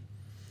back then.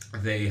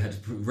 They had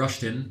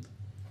rushed in.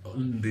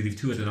 The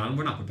Tuatha De Danann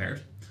were not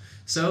prepared.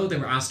 So they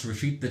were asked to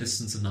retreat the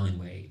distance of 9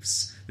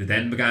 waves. They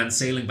then began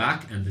sailing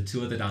back, and the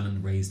Tuatha De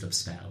Danann raised up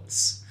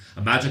spells.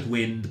 A magic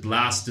wind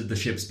blasted the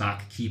ships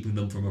back, keeping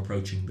them from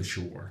approaching the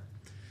shore.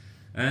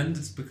 And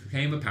it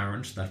became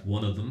apparent that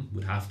one of them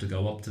would have to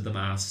go up to the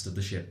mast of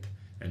the ship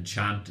and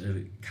chant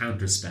a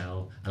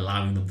counterspell,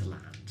 allowing them to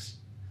land.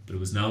 But it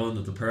was known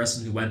that the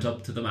person who went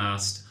up to the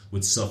mast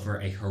would suffer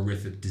a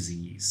horrific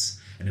disease,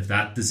 and if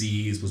that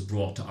disease was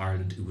brought to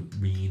Ireland, it would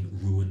mean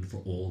ruin for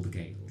all the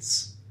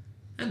Gaels.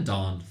 And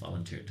Donn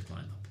volunteered to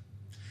climb up.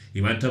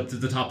 He went up to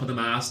the top of the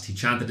mast, he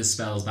chanted his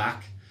spells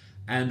back,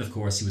 and of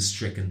course he was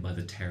stricken by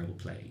the terrible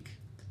plague.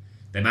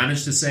 They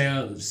managed to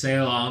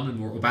sail on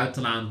and were about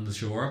to land on the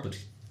shore, but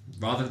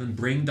rather than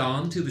bring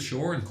Donn to the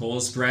shore and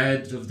cause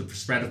spread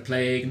of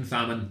plague and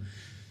famine,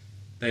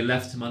 they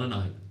left him on an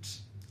island,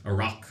 a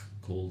rock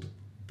called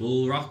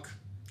Bull Rock,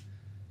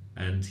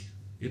 and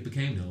it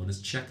became known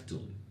as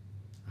Checkdun,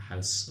 a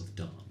house of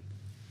Donn.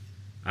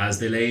 As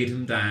they laid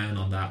him down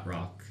on that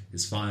rock,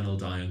 his final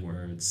dying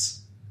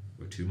words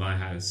were, "To my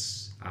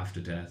house after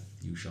death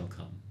you shall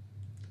come."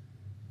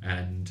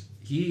 And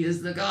he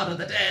is the god of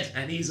the dead,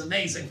 and he's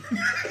amazing.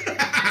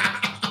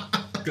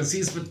 Because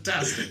he's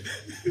fantastic.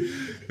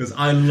 Because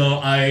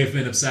I've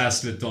been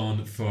obsessed with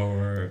Don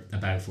for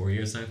about 4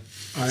 years now.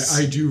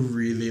 I do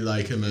really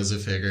like him as a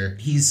figure.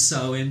 He's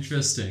so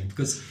interesting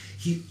because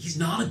he's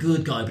not a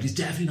good guy, but he's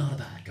definitely not a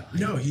bad guy.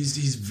 No,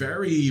 he's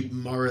very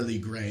morally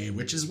grey,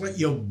 which is what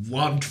you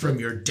want from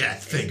your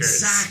death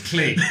figures.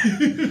 Exactly.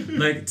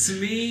 Like, to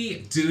me,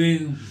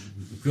 doing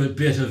a good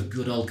bit of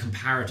good old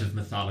comparative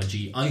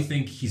mythology, I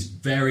think he's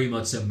very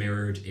much so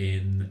mirrored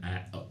in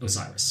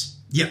Osiris.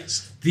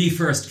 Yes. The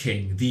first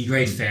king, the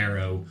great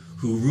pharaoh,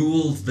 who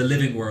ruled the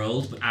living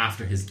world, but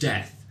after his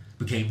death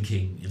became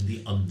king in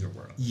the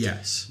underworld.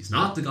 Yes. He's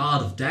not the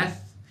god of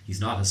death.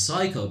 He's not a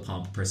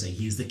psychopomp per se.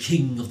 He's the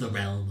king of the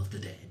realm of the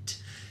dead.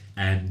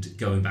 And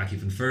going back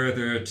even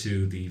further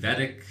to the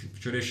Vedic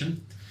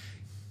tradition,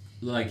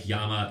 like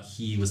Yama,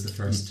 he was the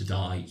first to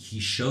die. He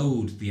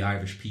showed the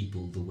Irish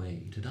people the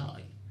way to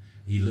die.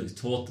 He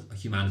taught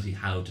humanity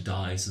how to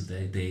die so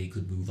that they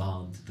could move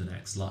on to the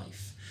next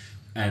life.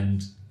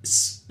 And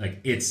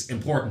it's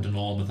important in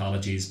all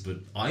mythologies, but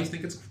I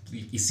think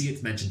you see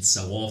it mentioned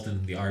so often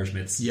in the Irish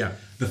myths. Yeah.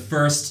 The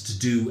first to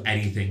do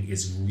anything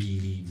is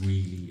really,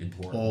 really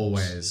important.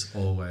 Always.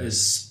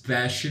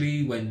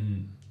 Especially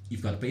when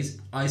you've got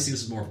I see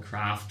this as more of a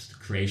craft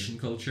creation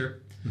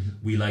culture. Mm-hmm.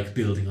 We like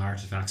building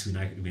artifacts. We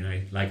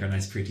like our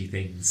nice pretty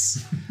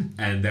things.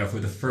 And therefore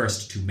the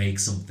first to make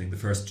something, the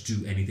first to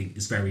do anything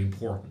is very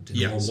important.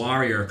 In a more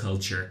warrior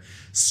culture,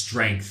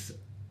 strength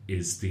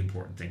is the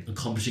important thing.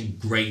 Accomplishing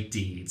great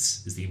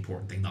deeds is the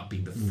important thing, not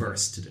being the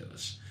first to do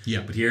it.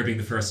 Yeah. But here being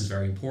the first is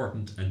very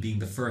important, and being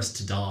the first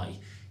to die,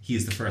 he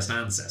is the first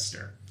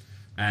ancestor.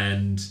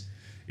 And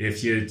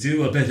if you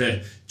do a bit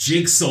of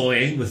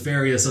jigsawing with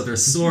various other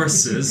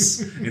sources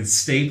and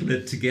staple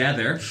it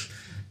together,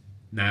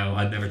 now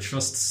I'd never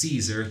trust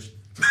Caesar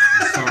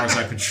as far as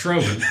I could throw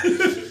him,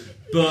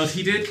 but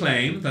he did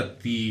claim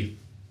that the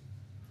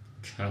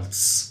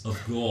Celts of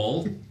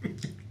Gaul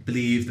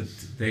believe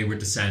that they were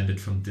descended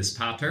from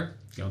Dispater,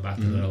 going back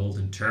to the old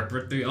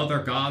interpret the other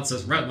gods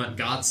as Roman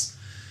gods,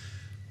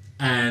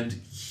 and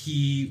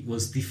he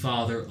was the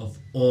father of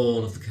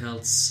all of the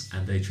Celts,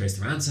 and they traced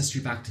their ancestry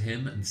back to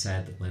him and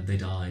said that when they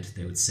died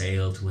they would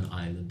sail to an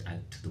island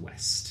out to the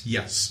west.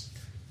 Yes.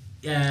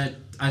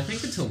 I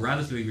think until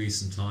relatively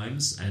recent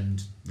times,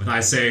 and when I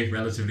say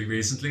relatively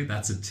recently,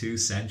 that's a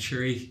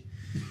 2-century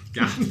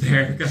gap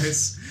there,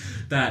 guys,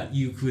 that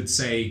you could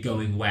say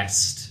going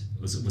west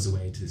was a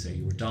way to say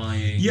you were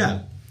dying.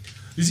 Yeah.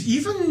 There's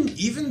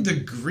even the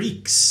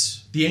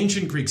Greeks, the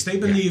ancient Greeks, they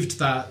believed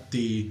that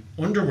the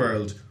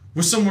underworld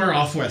was somewhere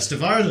off west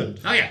of Ireland.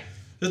 Oh yeah.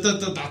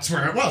 That's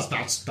where it was.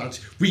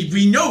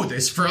 We know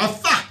this for a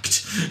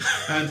fact.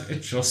 And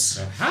it just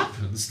so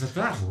happens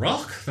that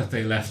rock that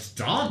they left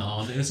Dawn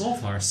on is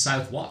off our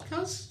south what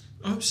coast?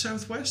 Oh,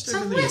 southwest, I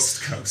believe.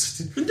 Southwest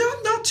coast.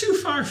 Not too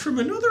far from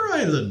another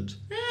island.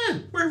 Yeah.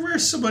 Where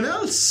someone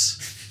else,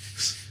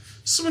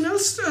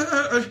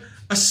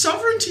 a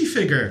sovereignty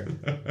figure,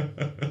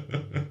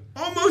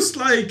 almost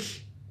like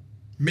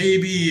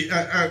maybe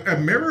a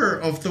mirror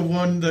of the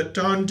one that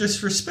Dawn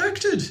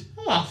disrespected.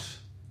 What?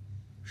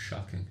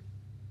 Shocking.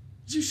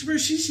 She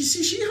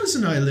has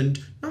an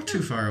island not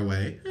too far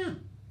away. Yeah.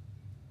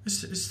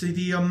 It's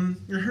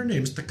her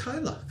name's the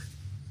Kyloch.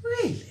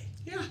 Really?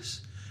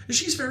 Yes. And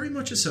she's very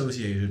much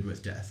associated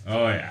with death.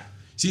 Oh yeah.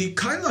 See,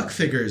 Kyloch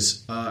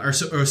figures are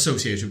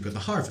associated with the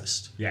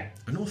harvest. Yeah.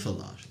 An awful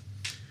lot.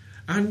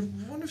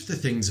 And one of the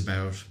things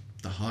about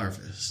the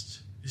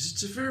harvest is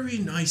it's a very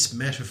nice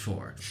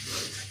metaphor.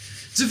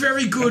 It's a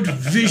very good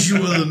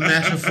visual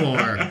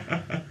metaphor.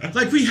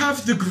 Like, we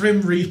have the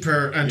Grim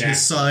Reaper and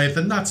his scythe,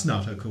 and that's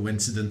not a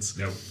coincidence.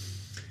 No.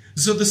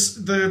 So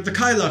the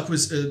Kyloch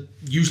was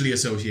usually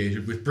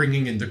associated with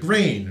bringing in the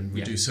grain, and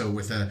we do so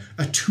with a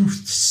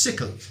toothed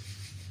sickle.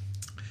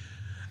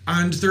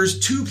 And there's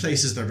two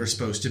places that are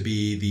supposed to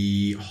be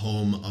the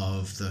home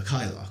of the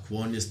Kyloch.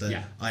 One is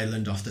the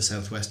island off the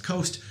southwest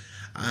coast,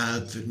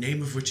 the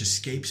name of which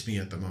escapes me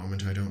at the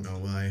moment. I don't know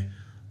why.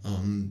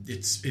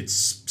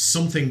 It's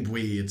something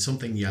bui. It's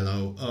something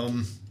yellow.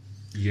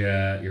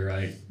 Yeah, you're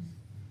right.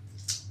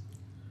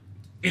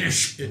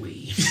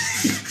 Inishbui.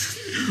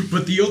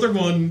 But the other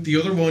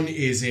one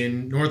is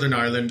in Northern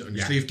Ireland on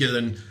Slieve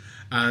Gillen,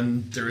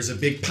 and there is a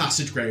big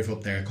passage grave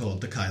up there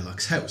called the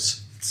Kyloch's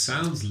house.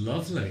 Sounds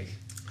lovely.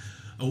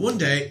 And one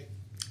day,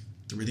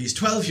 there were these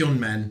 12 young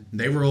men, and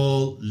they were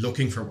all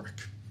looking for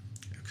work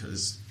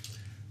because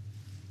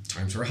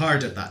times were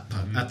hard at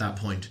that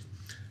point.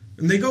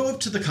 And they go up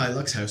to the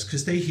Kyloch's house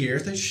because they hear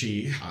that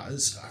she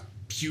has a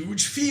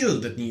huge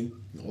field that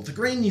all the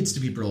grain needs to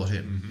be brought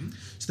in. Mm-hmm.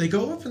 So they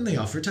go up and they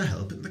offer to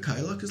help, and the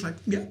Kyloch is like,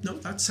 yeah, no,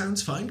 that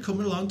sounds fine.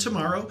 Come along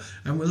tomorrow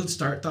and we'll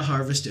start the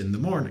harvest in the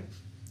morning.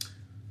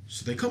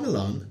 So they come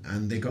along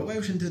and they go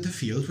out into the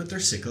field with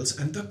their sickles,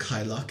 and the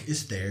Kyloch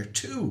is there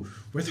too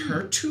with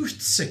her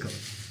toothed sickle.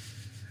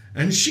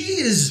 And she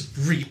is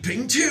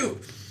reaping too.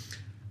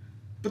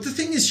 But the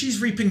thing is,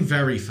 she's reaping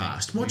very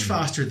fast, much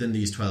faster than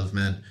these 12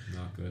 men.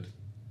 Not good.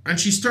 And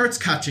she starts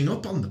catching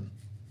up on them.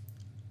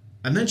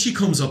 And then she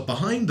comes up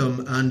behind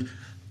them, and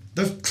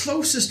the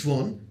closest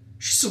one,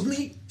 she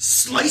suddenly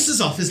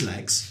slices off his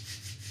legs.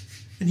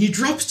 And he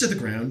drops to the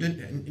ground,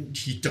 and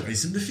he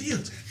dies in the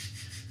field.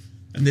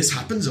 And this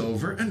happens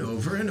over and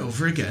over and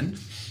over again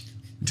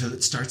until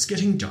it starts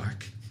getting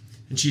dark.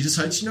 And she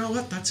decides, you know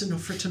what, that's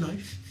enough for tonight.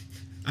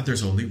 And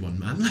there's only one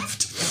man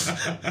left.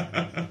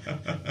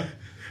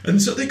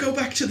 And so they go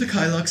back to the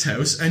Kyloch's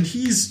house, and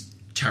he's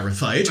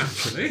terrified.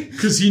 Actually.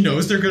 Because he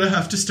knows they're going to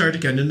have to start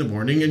again in the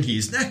morning, and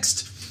he's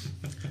next.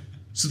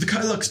 So the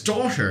Kyloch's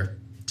daughter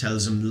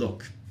tells him,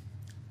 look,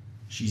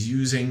 she's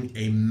using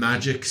a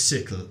magic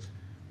sickle.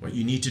 What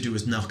you need to do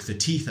is knock the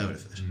teeth out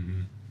of it.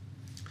 Mm-hmm.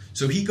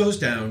 So he goes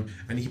down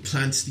and he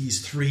plants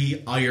these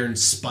 3 iron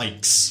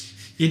spikes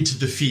into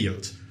the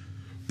field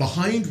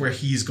behind where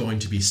he's going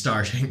to be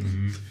starting.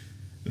 Mm-hmm.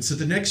 And so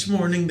the next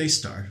morning they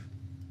start.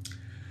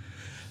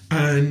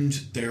 And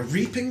they're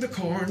reaping the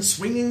corn,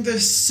 swinging the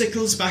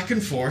sickles back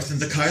and forth, and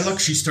the Kyloch,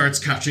 she starts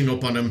catching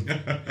up on him.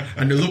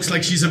 And it looks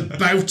like she's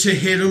about to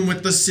hit him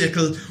with the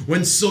sickle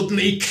when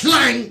suddenly,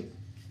 clang!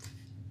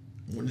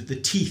 One of the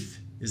teeth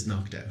is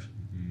knocked out.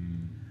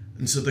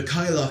 And so the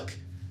Kyloch,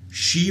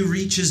 she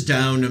reaches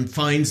down and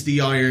finds the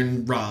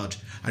iron rod,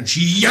 and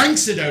she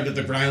yanks it out of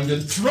the ground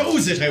and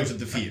throws it out of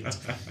the field.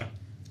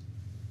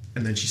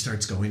 And then she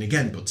starts going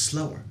again, but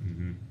slower.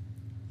 Mm-hmm.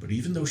 But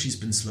even though she's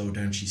been slowed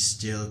down, she's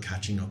still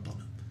catching up on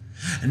him.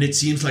 And it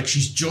seems like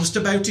she's just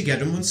about to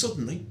get him when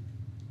suddenly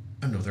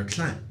another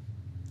clang.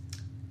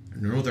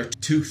 Another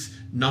tooth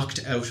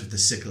knocked out of the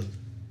sickle.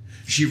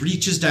 She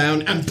reaches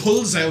down and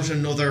pulls out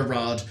another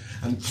rod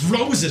and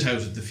throws it out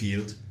of the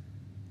field.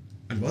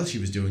 And while she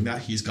was doing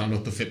that, he's gone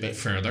up a bit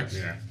further.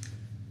 Yeah.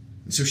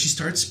 And so she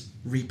starts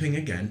reaping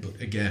again,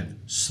 but again,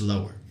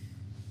 slower.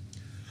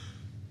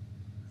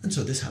 And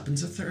so this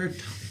happens a third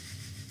time.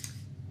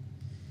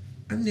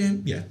 And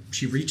then,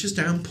 she reaches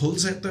down,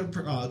 pulls out the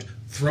rod,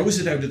 throws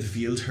it out of the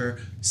field. Her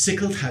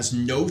sickle has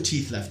no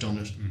teeth left on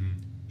it. Mm-hmm.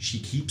 She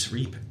keeps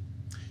reaping.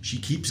 She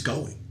keeps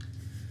going.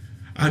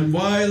 And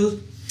while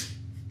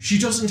she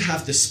doesn't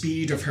have the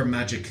speed of her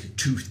magic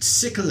toothed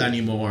sickle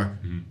anymore,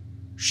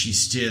 she's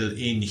still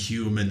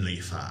inhumanly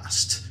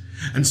fast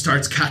and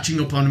starts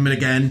catching up on him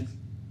again.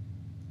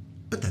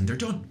 But then they're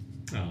done.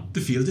 Oh.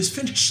 The field is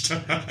finished.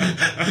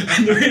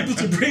 And they're able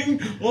to bring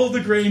all the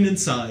grain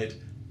inside.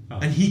 Oh.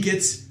 And he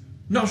gets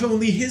not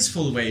only his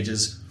full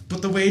wages,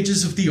 but the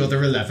wages of the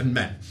other 11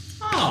 men.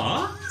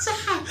 Aw, it's a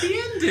happy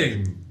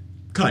ending.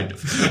 Kind of.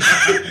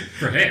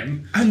 For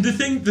him. And the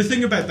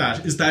thing about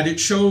that is that it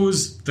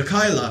shows the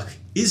Kyloch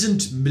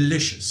isn't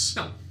malicious.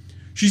 No.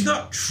 She's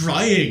not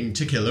trying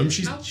to kill him.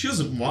 She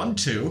doesn't want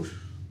to.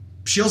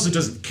 She also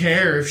doesn't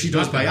care if she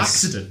does by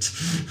accident.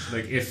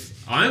 Like,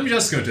 if I'm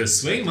just going to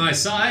swing my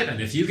side, and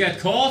if you get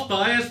caught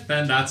by it,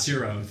 then that's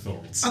your own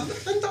fault.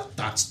 And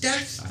that's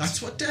death.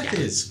 That's what death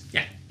is.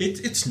 Yeah.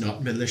 It's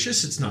not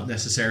malicious. It's not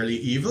necessarily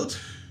evil.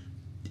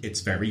 It's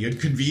very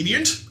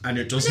inconvenient, and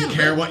it doesn't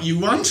care what you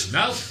want.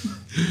 No.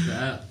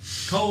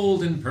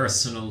 Cold,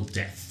 impersonal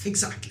death.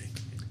 Exactly.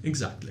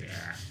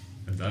 Yeah.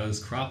 And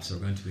those crops are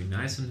going to be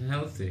nice and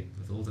healthy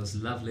with all those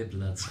lovely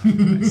blood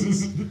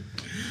sacrifices.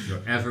 If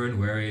you're ever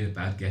worried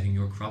about getting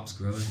your crops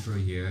growing for a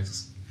year,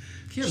 just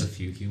kill a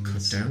few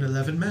humans. Cut down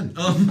 11 men.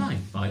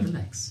 Fine, by the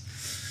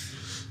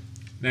legs.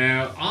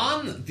 Now,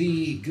 on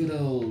the good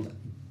old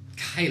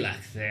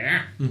Kyloch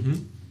there,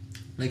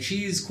 like,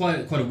 she's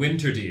quite a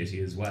winter deity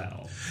as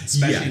well,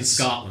 especially in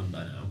Scotland,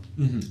 I know.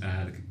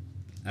 Mm-hmm.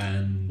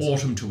 And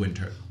autumn to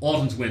winter,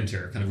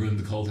 kind of ruined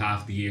the cold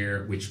half of the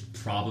year, which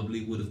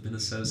probably would have been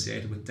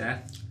associated with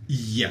death.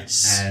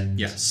 Yes. And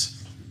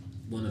yes.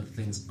 One of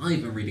the things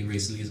I've been reading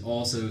recently is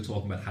also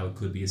talking about how it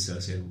could be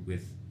associated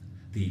with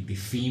the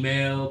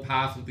female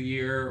half of the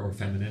year, or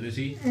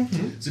femininity.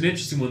 Mm-hmm. It's an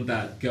interesting one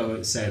that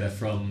say that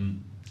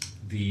from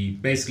the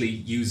basically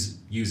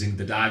using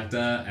the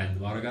Dagda and the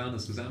Morrigan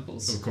as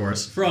examples. Of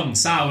course. From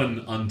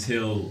Samhain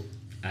until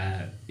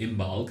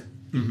Imbolg,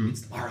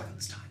 it's the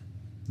Morrigan's time.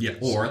 Yes.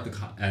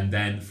 And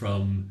then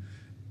from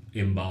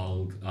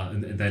Imbolg,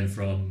 and then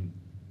from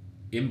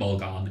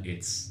Imbolg on,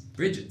 it's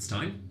Bridget's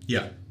time.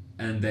 Yeah.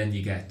 And then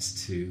you get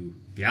to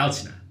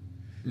Bealtaine,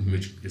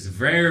 which is a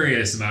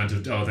various amount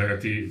of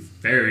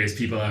various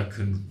people that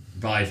can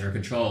vie for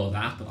control of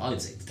that, but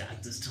I'd say it's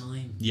Dagda's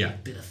time. Yeah.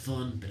 Bit of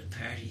fun, bit of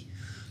party.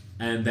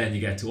 And then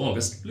you get to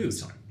August,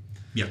 Blue's time.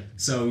 Yeah.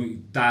 So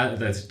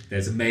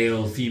there's a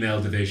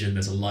male-female division,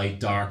 there's a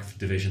light-dark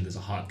division, there's a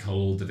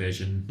hot-cold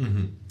division.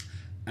 Mm-hmm.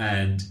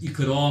 And you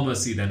could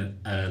almost see then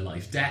a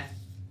life-death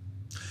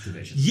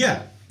division.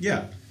 Yeah,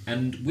 yeah.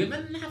 And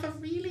women have a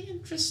really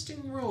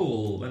interesting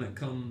role when it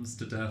comes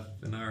to death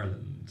in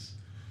Ireland.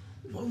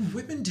 Well,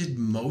 women did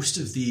most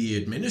of the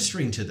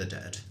administering to the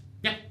dead.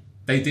 Yeah,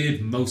 they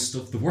did most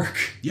of the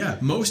work. Yeah,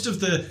 most of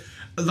the...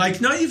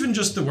 Like, not even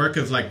just the work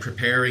of, like,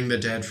 preparing the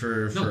dead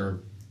for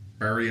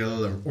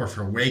burial or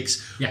for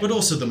wakes, but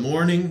also the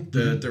mourning.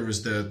 There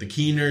was the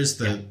keeners,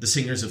 the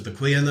singers of the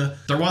Cuina.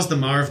 There was the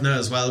Marvna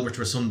as well, which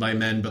were sung by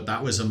men, but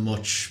that was a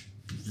much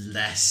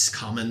less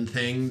common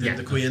thing than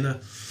the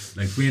Cuina.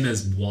 Like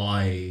Cuina's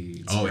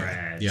widespread,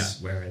 Oh, yeah.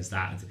 whereas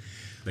that,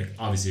 like,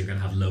 obviously you're going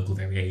to have local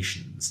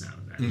variations now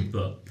and then.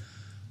 But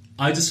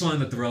I just find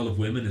that the role of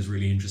women is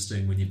really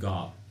interesting when you've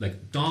got,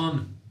 like,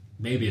 Dawn,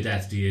 maybe a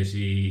death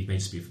deity, may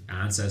just be an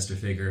ancestor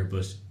figure,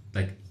 but,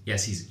 like,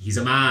 yes, he's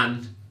a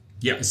man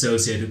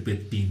associated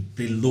with being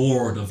the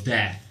Lord of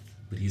Death,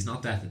 but he's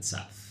not death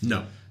itself.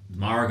 No.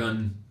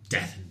 Morgan,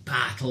 death in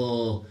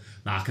battle,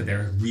 Maka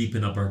there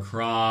reaping up her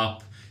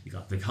crop, you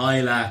got the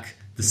Kailak,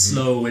 the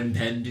slow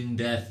impending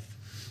death,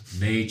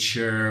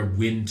 nature,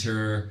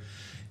 winter.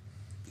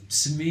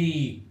 To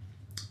me,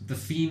 the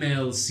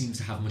females seem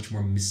to have much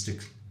more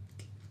mystic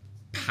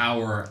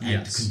power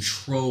and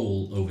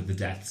control over the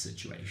death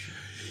situation.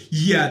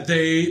 Yeah,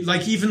 they,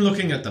 like, even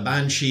looking at the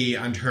Banshee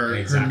and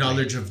her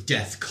knowledge of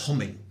death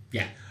coming.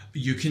 Yeah.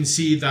 You can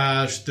see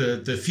that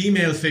the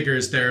female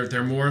figures,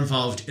 they're more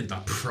involved in the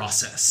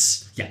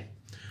process. Yeah.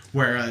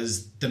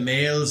 Whereas the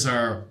males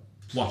are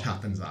what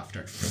happens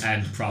after.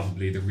 And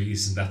probably the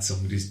reason that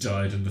somebody's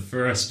died in the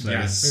first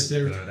place.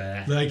 Yeah,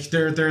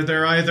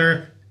 they're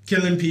either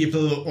killing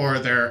people or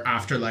they're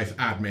afterlife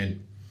admin.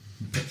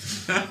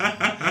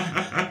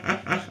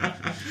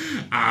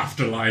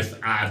 Afterlife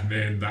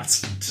admin, that's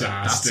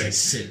fantastic.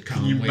 That's a sitcom.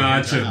 Can you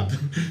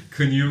imagine?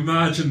 Can you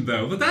imagine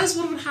though? But that's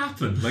what would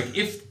happen. Like,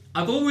 if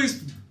I've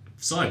always,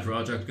 side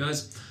project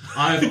guys,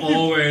 I've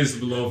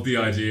always loved the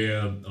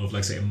idea of,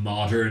 like, say,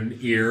 modern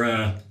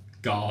era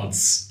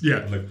gods.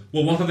 Yeah. Like,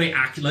 well, what are they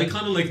acting like?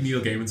 Kind of like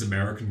Neil Gaiman's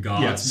American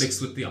Gods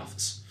mixed with The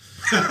Office.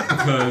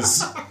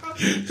 Because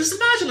just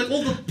imagine, like,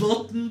 all the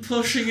button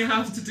pushing you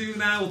have to do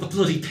now, all the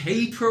bloody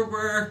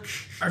paperwork.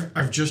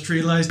 I've just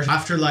realised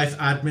Afterlife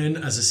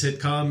Admin as a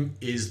sitcom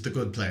is The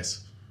Good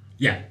Place.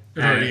 Yeah.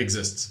 It already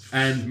exists.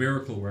 And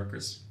Miracle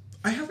Workers.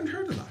 I haven't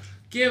heard of that.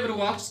 Give it a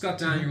watch. It's got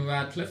Daniel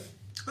Radcliffe.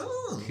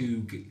 Oh.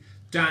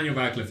 Daniel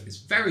Radcliffe is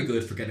very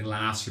good for getting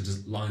laughs for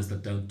lines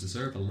that don't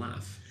deserve a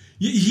laugh.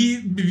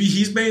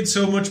 He's made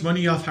so much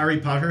money off Harry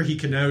Potter, he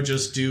can now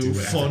just do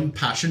fun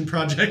passion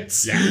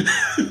projects. Yeah.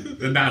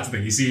 And that's the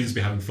thing. He seems to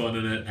be having fun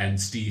in it, and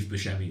Steve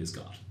Buscemi is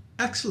God.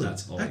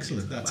 Excellent.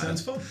 Excellent. That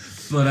sounds fun.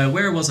 But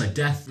where was I?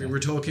 Death. We were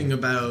talking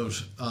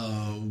about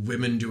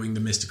women doing the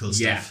mystical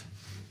stuff. Yeah.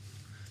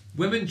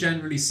 Women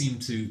generally seem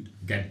to,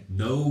 again,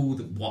 know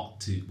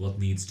what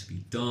needs to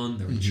be done.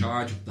 They're in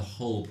charge of the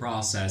whole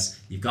process.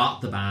 You've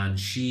got the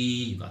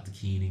Banshee, you've got the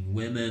Keening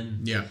women.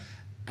 Yeah.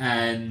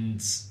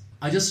 And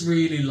I just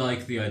really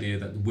like the idea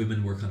that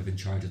women were kind of in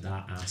charge of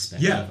that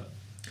aspect of it.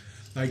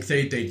 Like,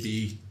 they'd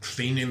be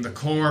cleaning the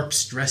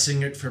corpse,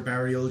 dressing it for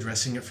burial,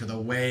 dressing it for the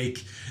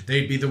wake.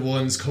 They'd be the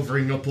ones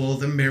covering up all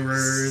the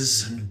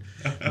mirrors and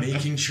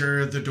making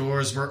sure the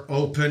doors were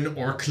open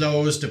or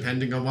closed,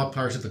 depending on what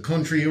part of the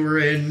country you were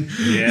in.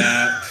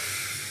 Yeah.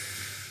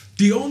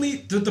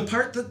 The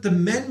part that the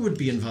men would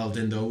be involved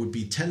in, though, would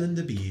be telling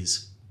the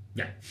bees.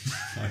 Yeah.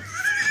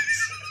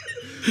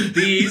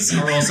 Bees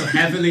are also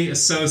heavily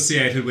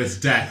associated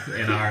with death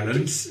in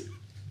Ireland.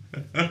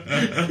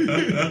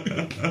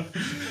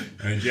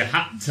 And you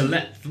had to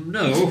let them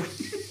know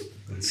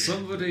that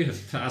somebody had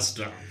passed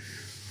on.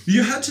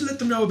 You had to let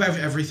them know about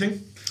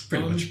everything.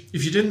 Pretty much.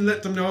 If you didn't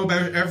let them know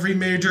about every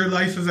major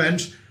life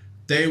event,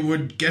 they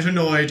would get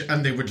annoyed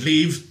and they would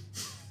leave.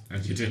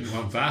 And you didn't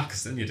want that,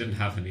 because then you didn't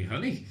have any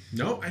honey.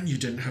 No, and you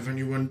didn't have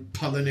anyone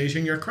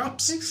pollinating your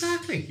crops.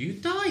 Exactly,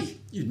 you'd die.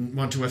 You didn't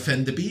want to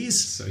offend the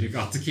bees. So you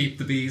got to keep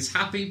the bees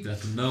happy,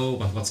 let them know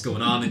about what's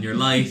going on in your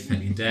life,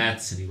 any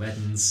deaths, any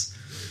weddings.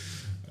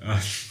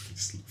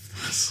 Just love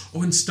that.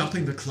 Oh, and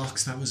stopping the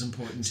clocks, that was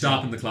important too.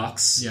 Stopping the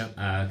clocks.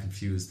 Yeah.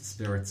 Confused the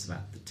spirits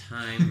at the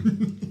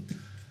time.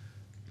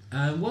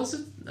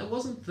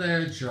 Wasn't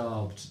their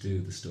job to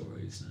do the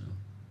stories now?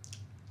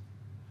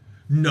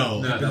 No,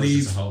 I that believe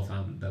was just the whole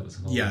family.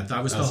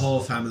 That was the whole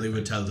family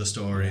would tell the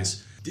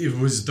stories. Yeah. It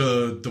was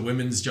the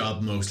women's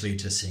job mostly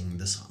to sing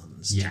the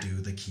songs, to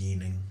do the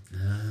keening.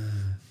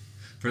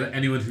 For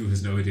anyone who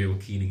has no idea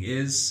what keening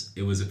is,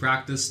 it was a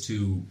practice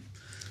to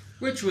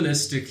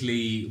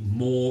ritualistically,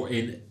 more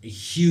in a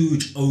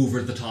huge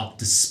over-the-top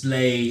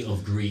display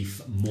of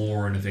grief,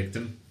 mourn a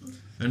victim.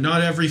 And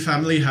not every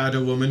family had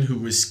a woman who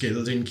was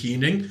skilled in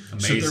keening.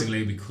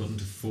 Amazingly, we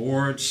couldn't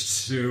afford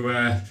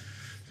to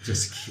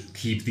just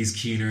keep these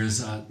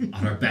keeners on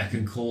our beck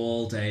and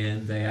call day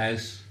in, day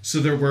out. So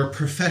there were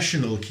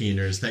professional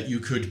keeners that you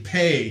could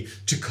pay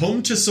to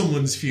come to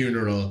someone's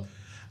funeral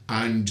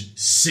and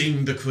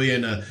sing the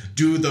Cuina,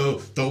 do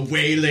the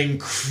wailing,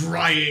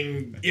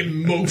 crying,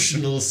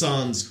 emotional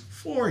songs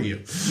for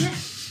you. Yeah,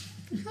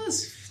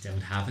 because if you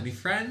don't have any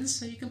friends,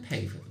 so you can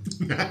pay for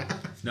them.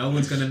 If no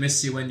one's going to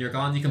miss you when you're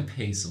gone, you can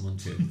pay someone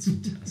too. It's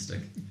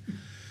fantastic.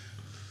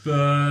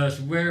 But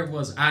where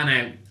was...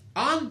 now,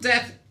 on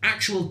death,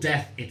 actual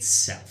death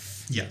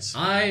itself. Yes.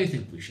 I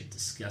think we should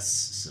discuss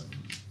some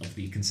of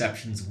the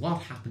conceptions of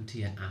what happened to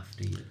you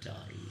after you died.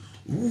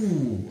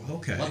 Ooh,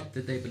 okay. What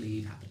did they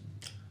believe happened?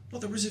 Well,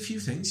 there was a few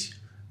things.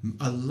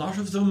 A lot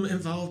of them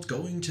involved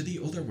going to the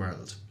other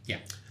world. Yeah.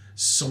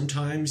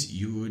 Sometimes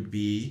you'd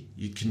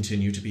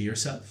continue to be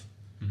yourself.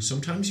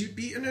 Sometimes you'd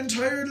be an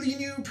entirely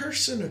new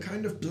person, a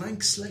kind of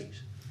blank slate.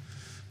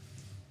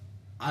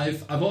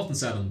 I've often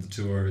said on the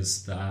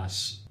tours that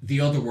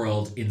the other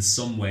world, in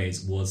some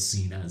ways, was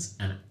seen as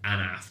an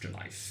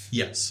afterlife.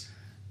 Yes.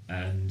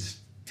 And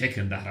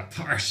picking that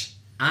apart,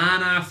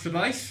 an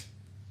afterlife,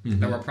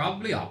 there were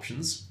probably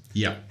options.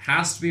 Yeah.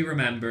 Has to be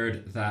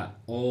remembered that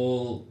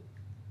all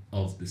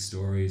of the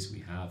stories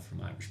we have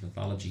from Irish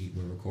mythology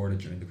were recorded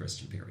during the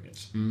Christian period.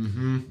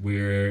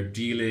 We're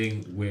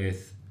dealing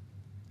with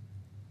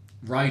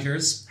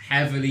writers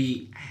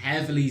heavily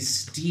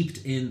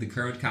steeped in the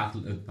current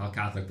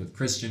Catholic with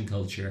Christian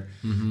culture,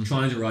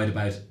 trying to write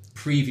about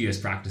previous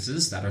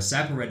practices that are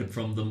separated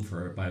from them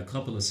by a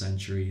couple of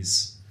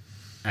centuries,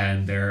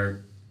 and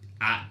they're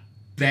at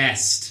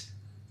best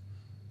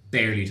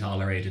barely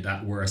tolerated,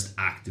 at worst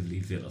actively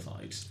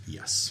vilified.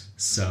 Yes.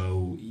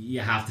 So you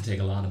have to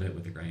take a lot of it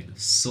with a grain of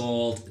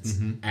salt.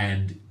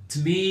 And to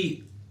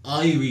me,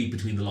 I read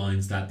between the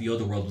lines that the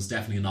other world was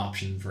definitely an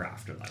option for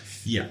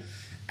afterlife. Yeah.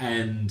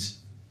 And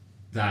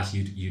that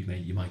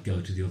you might go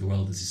to the other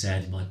world, as you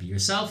said. You might be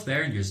yourself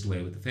there and you're just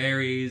away with the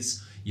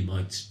fairies. You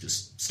might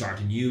just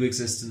start a new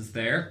existence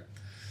there.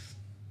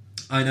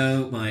 I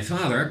know my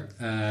father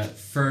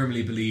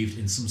firmly believed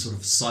in some sort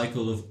of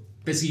cycle of,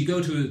 basically you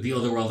go to the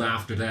other world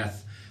after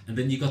death, and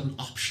then you got an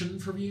option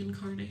for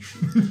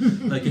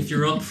reincarnation. Like, if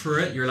you're up for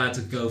it, you're allowed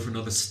to go for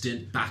another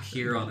stint back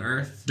here on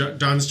Earth.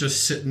 Don's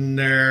just sitting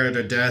there at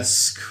a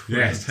desk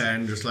with a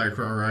pen, just like,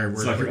 all right,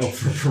 it's like you're up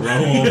for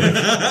parole.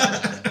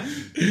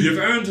 You've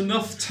earned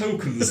enough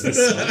tokens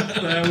this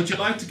month. Would you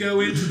like to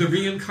go into the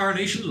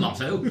reincarnation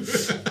lotto?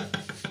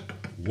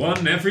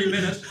 One every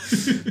minute.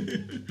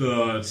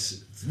 But,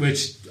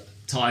 which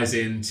ties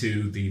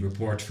into the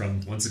report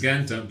from, once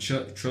again, don't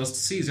trust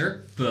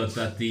Caesar, but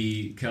that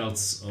the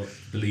Celts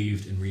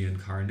believed in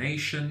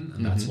reincarnation,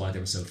 and that's why they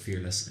were so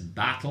fearless in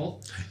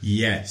battle.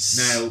 Yes.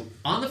 Now,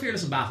 on the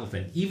fearless in battle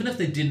thing, even if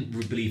they didn't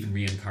believe in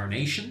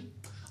reincarnation,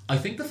 I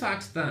think the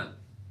fact that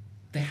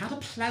they had a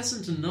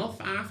pleasant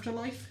enough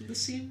afterlife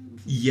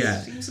seems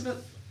a bit...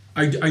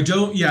 I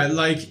don't,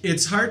 like,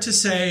 it's hard to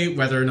say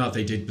whether or not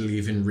they did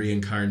believe in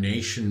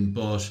reincarnation,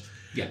 but...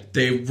 Yeah.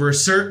 They were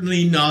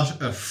certainly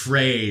not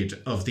afraid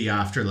of the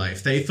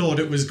afterlife. They thought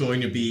it was going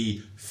to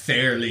be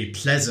fairly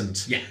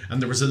pleasant. Yeah. And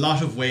there was a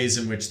lot of ways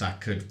in which that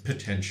could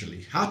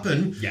potentially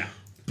happen. Yeah.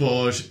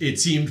 But it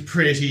seemed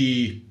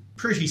pretty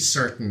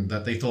certain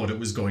that they thought it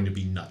was going to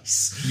be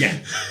nice. Yeah.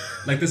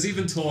 Like, there's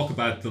even talk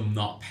about them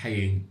not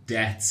paying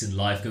debts in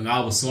life, going,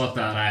 we'll sort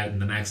that out in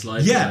the next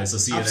life. Yeah, so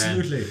see you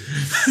absolutely.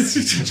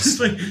 Just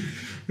like...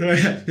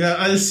 Yeah,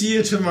 I'll see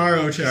you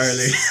tomorrow,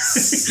 Charlie.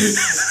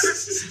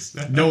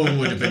 No one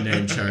would have been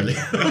named Charlie.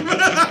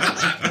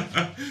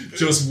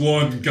 Just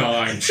one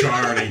guy,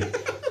 Charlie.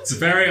 It's a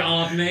very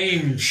odd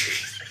name.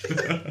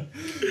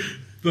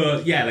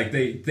 But yeah, like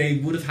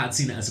they would have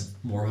seen it as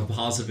more of a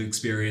positive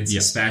experience,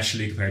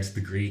 especially compared to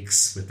the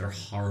Greeks with their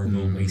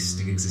horrible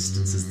wasting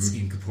existences, this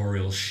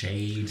incorporeal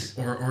shade.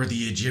 Or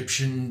the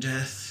Egyptian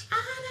death.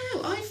 I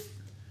don't know,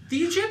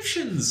 the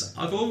Egyptians,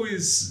 I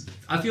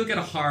feel get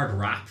a hard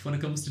rap when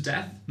it comes to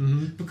death.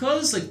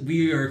 Because, like,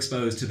 we are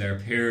exposed to their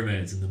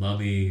pyramids and the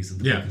mummies and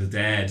the Book of the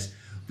Dead.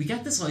 We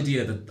get this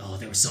idea that,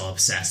 they were so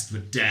obsessed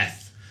with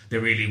death. They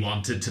really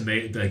wanted to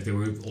make, like, they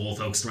were all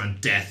focused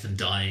around death and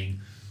dying.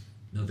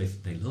 No,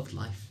 they loved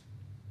life.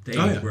 They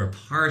were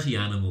party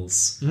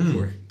animals who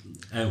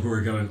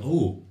were going,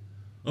 oh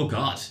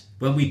God,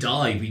 when we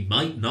die, we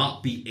might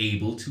not be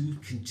able to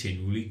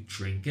continually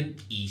drink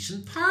and eat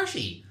and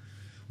party.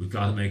 We've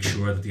got to make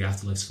sure that the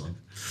afterlife's fun.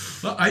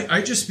 Well,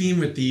 I just mean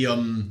with the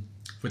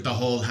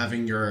whole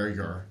having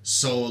your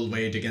soul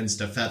weighed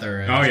against a feather.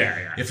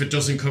 And if it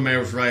doesn't come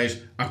out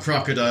right, a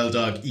crocodile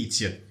dog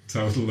eats you.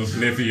 Total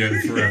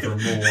oblivion forevermore.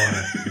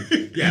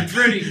 Yeah,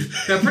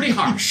 they're pretty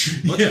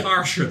harsh. Much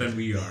harsher than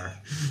we are.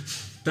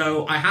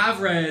 Though I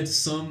have read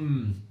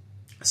some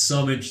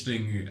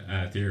interesting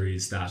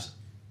theories that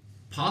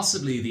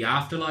possibly the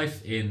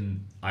afterlife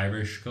in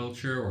Irish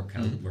culture or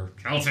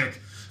Celtic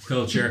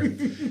culture,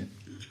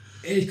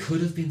 it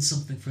could have been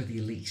something for the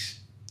elite.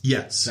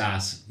 Yes.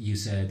 That you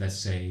said, let's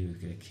say,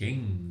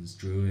 kings,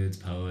 druids,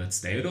 poets,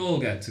 they would all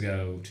get to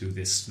go to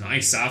this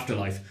nice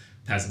afterlife.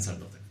 Peasants had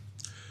nothing.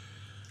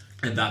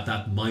 And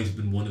that might have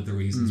been one of the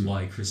reasons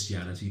why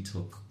Christianity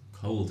took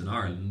hold in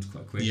Ireland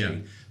quite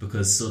quickly,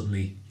 because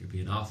suddenly you're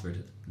being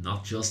offered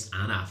not just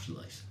an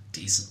afterlife,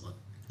 decent one.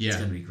 It's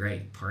going to be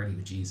great, party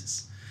with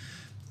Jesus.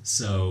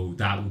 So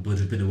that would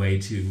have been a way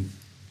to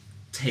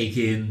take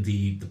in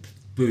the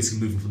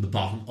basically moving from the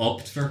bottom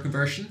up for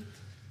conversion.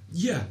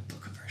 Yeah.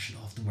 But conversion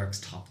often works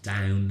top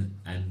down,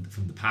 and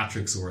from the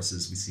Patrick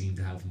sources we seem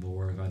to have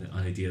more of an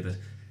idea that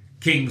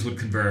kings would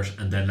convert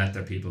and then let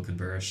their people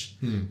convert.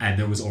 And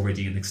there was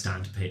already an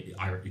extant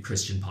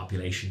Christian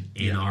population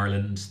in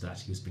Ireland that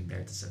he was being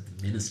there to set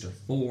the minister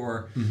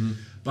for.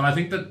 But I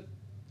think that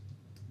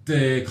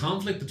the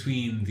conflict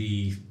between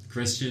the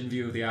Christian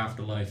view of the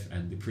afterlife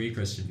and the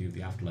pre-Christian view of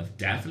the afterlife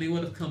definitely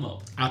would have come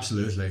up.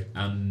 Absolutely.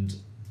 And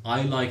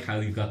I like how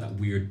you've got that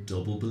weird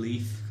double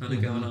belief kind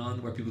of going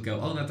on, where people go,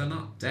 oh no, they're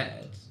not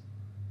dead.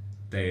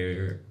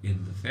 They're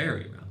in the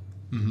fairy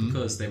realm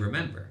because they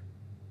remember.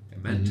 They're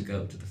meant to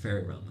go to the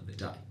fairy realm when they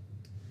die.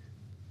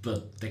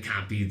 But they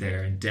can't be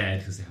there and dead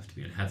because they have to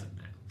be in heaven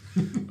now.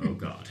 Oh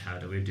God, how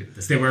do we do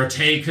this? They were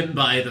taken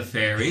by the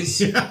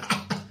fairies and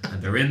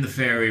they're in the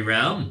fairy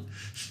realm.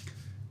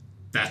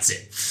 That's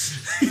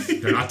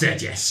it. They're not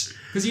dead yet.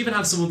 Because you even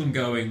have some of them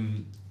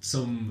going... I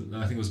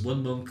think it was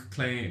one monk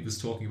was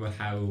talking about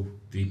how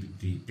the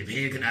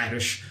pagan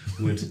Irish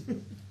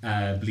would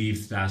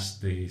believe that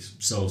the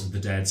souls of the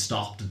dead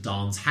stopped at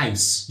Don's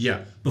house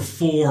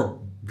before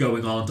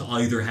going on to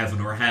either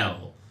heaven or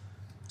hell.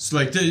 So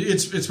like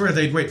it's where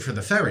they'd wait for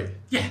the ferry.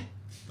 Yeah.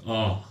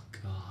 Oh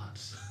God.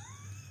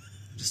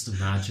 I'm just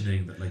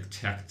imagining that like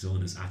Tech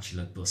Dunn is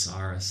actually like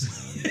Busaris.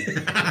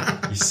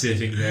 He's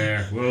sitting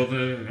there. Will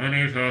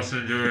any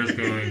passengers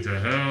going to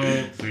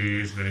hell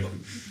please make...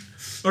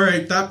 All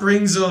right, that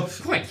brings up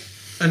Quite.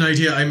 an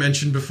idea I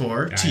mentioned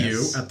before to you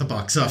Yes. at the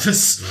box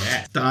office.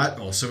 Yeah. That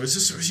also is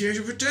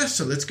associated with death,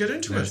 so let's get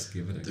into Let's it.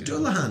 give it a The go.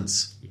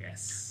 Dullahans.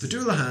 Yes. The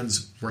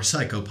Dullahans were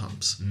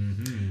psychopomps.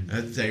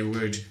 They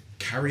would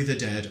carry the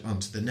dead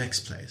onto the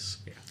next place.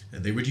 Yeah.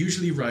 They would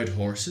usually ride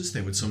horses.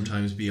 They would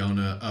sometimes be on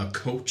a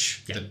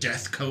coach, Yeah. the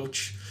death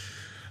coach.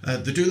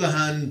 The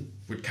Dullahan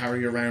would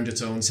carry around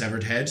its own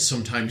severed head,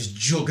 sometimes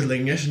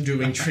juggling it and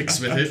doing tricks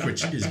with it,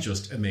 which is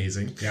just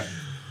amazing. Yeah.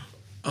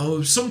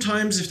 Oh,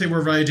 sometimes if they were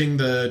riding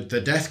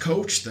the death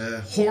coach, the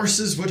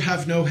horses would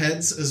have no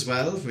heads as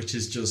well, which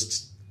is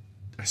just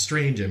a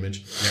strange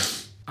image.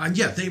 Yeah. And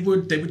yeah, they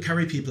would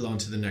carry people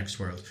onto the next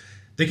world.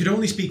 They could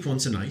only speak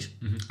once a night,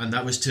 and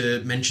that was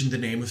to mention the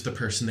name of the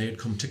person they had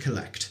come to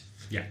collect.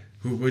 Yeah.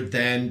 Who would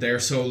then, their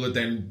soul would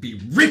then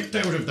be ripped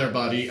out of their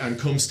body and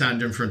come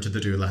stand in front of the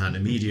Dullahan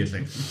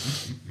immediately.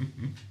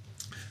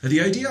 Now,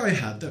 the idea I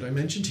had that I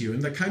mentioned to you,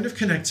 and that kind of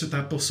connects with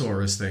that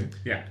Bosaurus thing,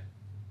 Yeah.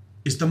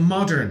 is the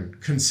modern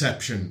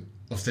conception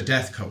of the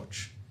death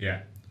coach,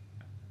 Yeah.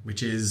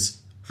 which is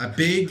a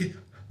big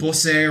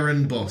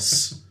bus-airing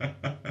bus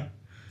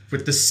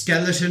with the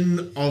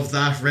skeleton of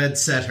that red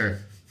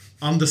setter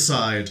on the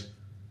side,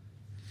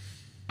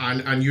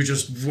 and you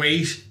just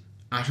wait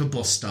at a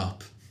bus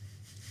stop.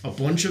 A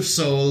bunch of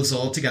souls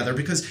all together,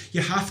 because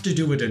you have to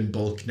do it in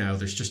bulk now.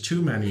 There's just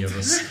too many of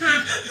us.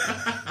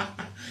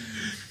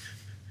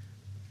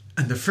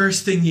 And the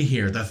first thing you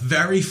hear, the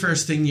very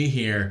first thing you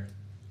hear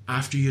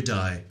after you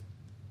die: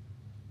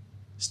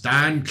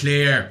 stand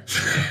clear.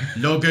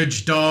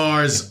 Luggage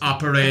doors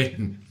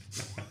operating.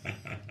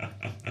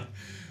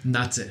 And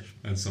that's it.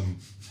 And some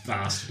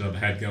bastard up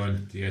ahead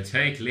going, do you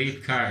take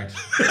leap card?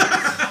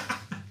 I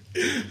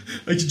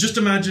can just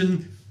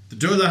imagine the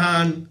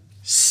Dullahan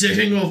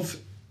sitting up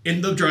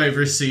in the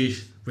driver's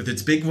seat with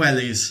its big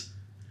wellies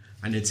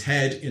and its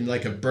head in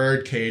like a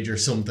bird cage or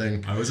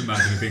something. I was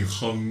imagining it being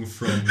hung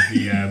from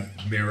the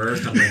mirror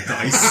on like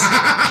dice.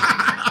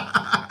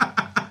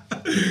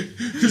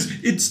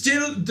 Because it's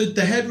still,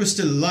 the head was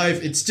still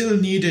alive. It still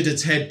needed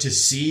its head to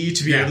see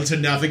to be able to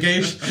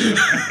navigate.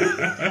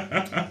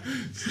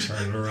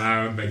 Turn it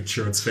around, make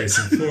sure it's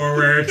facing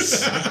forward.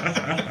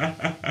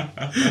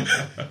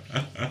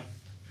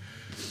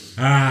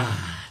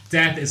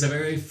 Death is a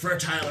very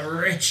fertile,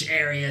 rich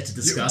area to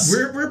discuss.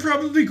 We're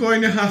probably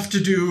going to have to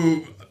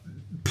do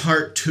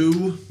part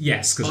 2.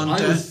 Yes,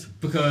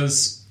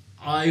 because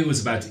I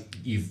was about to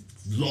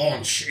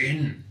launch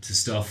into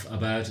stuff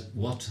about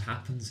what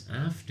happens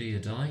after you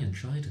die and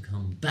try to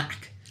come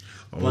back.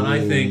 But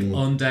I think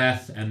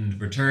undeath and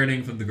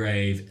returning from the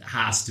grave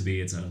has to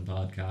be its own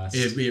podcast.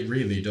 It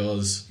really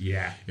does.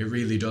 Yeah. It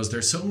really does.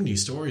 There's so many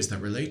stories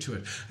that relate to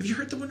it. Have you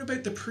heard the one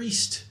about the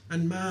priest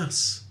and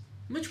mass?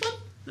 Which one?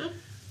 No?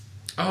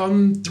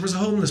 There was a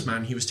homeless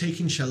man. He was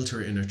taking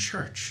shelter in a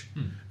church.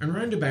 And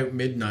around about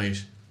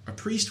midnight, a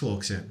priest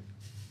walks in.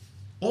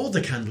 All the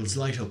candles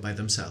light up by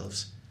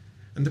themselves.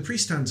 And the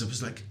priest stands up and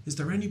is like, is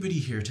there anybody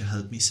here to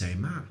help me say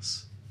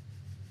mass?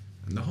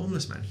 And the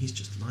homeless man, he's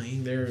just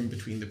lying there in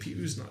between the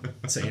pews, not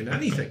saying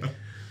anything.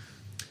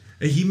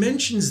 He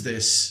mentions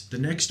this the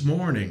next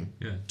morning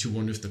to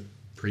one of the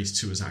priests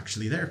who was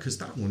actually there, because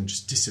that one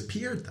just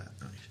disappeared that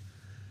night.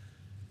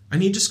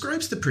 And he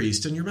describes the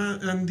priest, and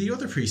and the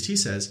other priest, he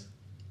says,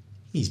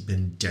 he's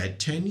been dead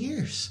 10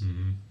 years.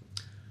 Mm-hmm.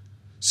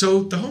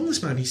 So the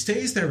homeless man, he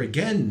stays there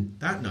again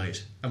that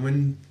night, and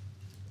when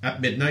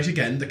at midnight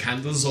again, the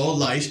candles all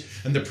light,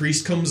 and the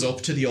priest comes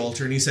up to the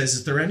altar and he says,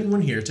 is there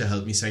anyone here to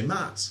help me say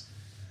mass?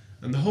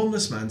 And the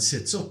homeless man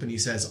sits up and he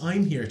says,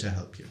 I'm here to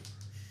help you.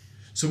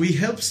 So he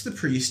helps the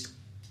priest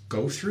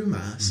go through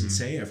mass and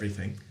say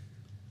everything,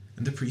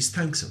 and the priest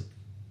thanks him.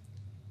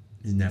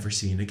 He's never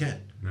seen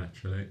again.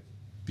 Naturally.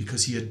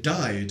 Because he had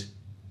died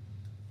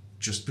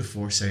just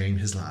before saying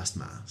his last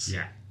mass.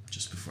 Yeah.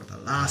 Just before the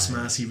last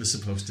mass he was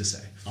supposed to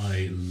say.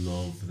 I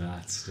love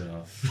that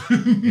stuff.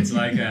 It's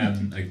like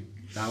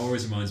that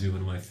always reminds me of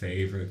one of my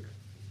favourite,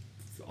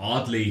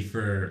 oddly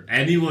for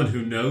anyone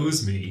who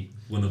knows me,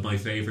 one of my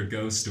favourite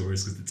ghost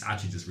stories, because it's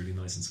actually just really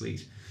nice and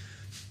sweet.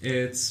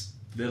 It's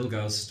little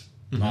ghost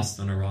lost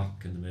on a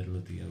rock in the middle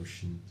of the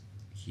ocean.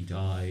 He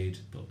died,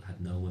 but had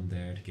no one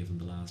there to give him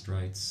the last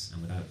rites,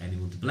 and without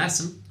anyone to bless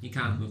him, he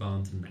can't move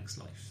on to the next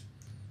life.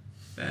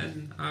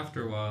 Then,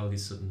 after a while, he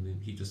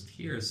just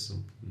hears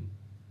something,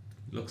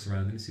 looks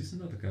around, and he sees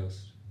another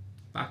ghost.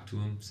 Back to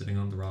him, sitting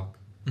on the rock.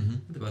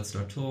 And they both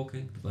start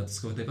talking.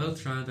 They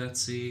both drowned at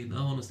sea.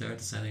 No one was there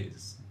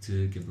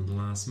to give them the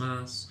last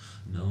mass.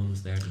 No one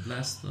was there to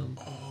bless them.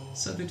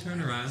 So they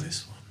turn around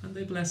and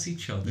they bless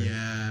each other.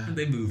 Yeah. And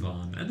they move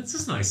on. And it's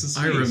just nice and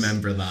sweet. I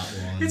remember that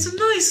one. It's a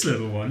nice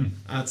little one.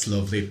 That's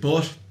lovely.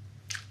 But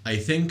I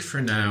think for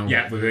now...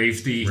 Yeah, we'll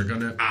leave the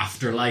gonna,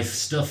 afterlife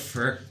stuff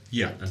for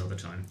another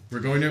time.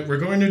 We're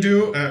going to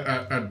do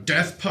a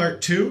death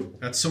part 2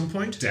 at some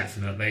point.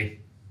 Definitely.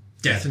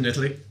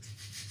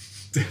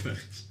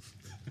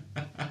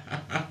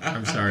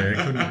 I'm sorry,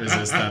 I couldn't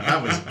resist that.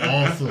 That was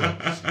awful.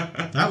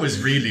 That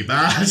was really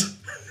bad.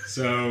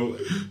 So,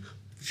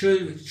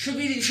 should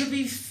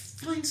we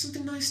find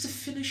something nice to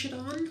finish it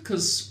on?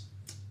 Because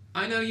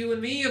I know you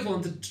and me have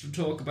wanted to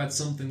talk about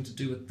something to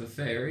do with the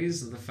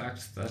fairies and the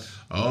fact that...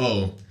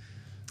 Oh,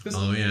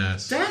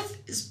 yes. Death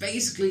is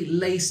basically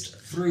laced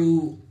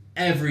through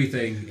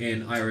everything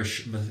in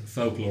Irish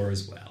folklore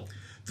as well.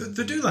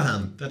 The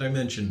Doulahan that I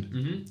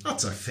mentioned,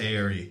 that's a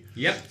fairy.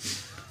 Yep.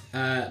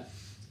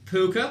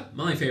 Puka,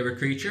 my favourite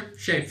creature,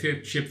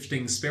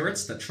 shape-shifting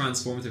spirits that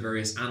transform into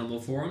various animal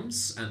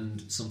forms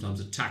and sometimes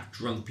attack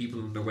drunk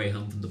people on their way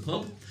home from the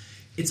pub.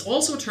 It's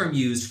also a term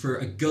used for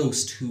a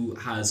ghost who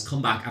has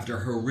come back after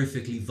a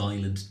horrifically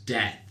violent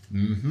death.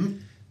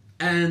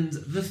 And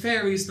the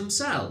fairies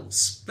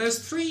themselves. There's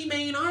 3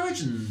 main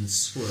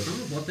origins for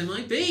them of what they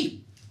might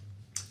be.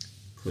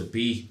 Could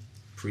be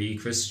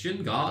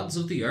pre-Christian gods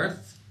of the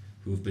earth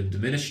who've been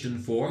diminished in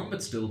form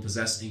but still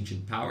possess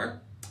ancient power.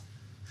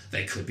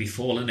 They could be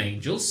fallen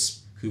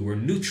angels, who were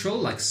neutral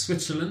like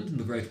Switzerland in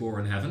the Great War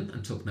in Heaven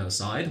and took no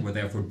side and were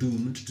therefore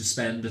doomed to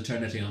spend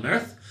eternity on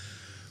Earth.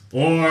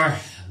 Or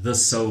the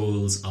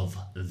souls of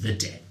the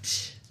dead.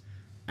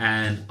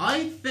 And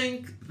I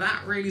think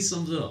that really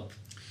sums it up.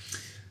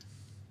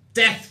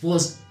 Death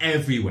was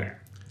everywhere.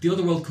 The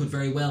other world could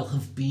very well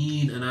have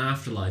been an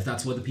afterlife.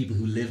 That's why the people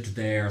who lived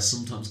there are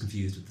sometimes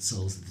confused with the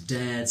souls of the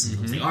dead.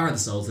 Sometimes they are the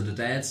souls of the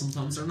dead,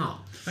 sometimes they're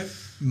not.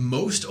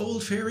 Most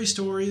old fairy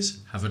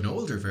stories have an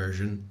older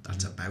version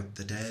that's about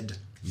the dead.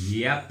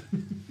 Yep.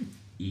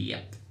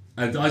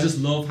 I just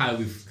love how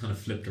we've kind of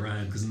flipped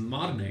around, because in the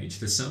modern age,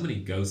 there's so many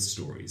ghost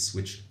stories,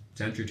 which a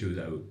century or two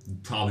ago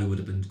probably would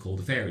have been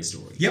called a fairy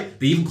story. Yep.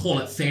 They even call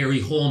it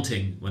fairy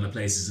haunting when a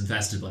place is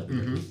infested by the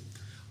dead.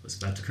 I was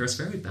about to curse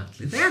very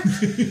badly there.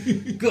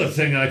 Good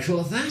thing I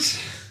caught that.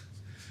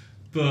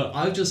 But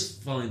I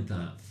just find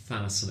that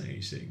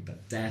fascinating,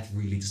 that death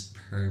really just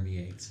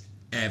permeates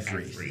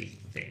everything.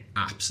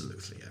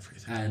 Absolutely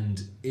everything.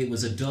 And it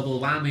was a double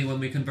whammy when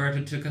we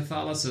converted to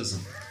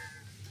Catholicism.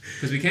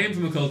 Because we came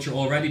from a culture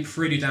already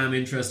pretty damn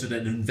interested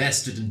and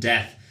invested in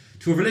death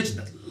to a religion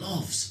that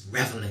loves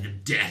reveling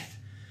in death.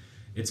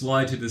 It's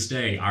why to this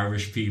day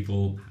Irish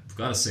people have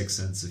got a sick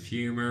sense of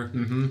humour.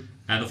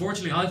 And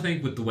unfortunately, I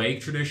think with the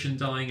wake tradition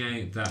dying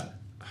out, that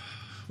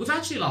we've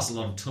actually lost a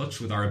lot of touch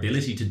with our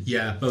ability to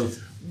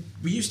both.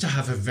 We used to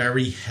have a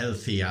very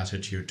healthy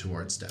attitude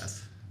towards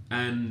death.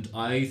 And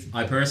I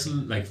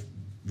personally,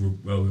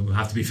 we'll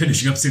have to be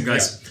finishing up soon,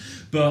 guys. Yeah.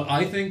 But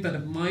I think that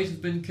it might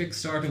have been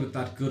kickstarted with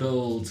that good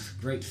old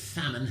Great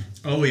Famine.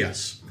 Oh,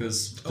 yes.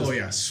 Because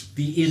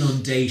the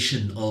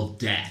inundation of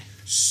death.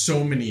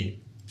 So many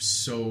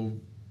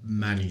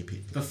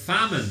people. The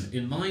famine,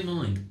 in my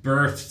mind,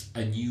 birthed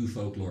a new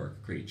folklore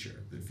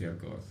creature, the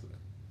Feargorth,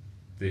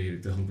 the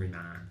hungry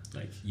man.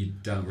 Like, you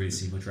don't really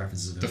see much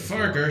references of it. The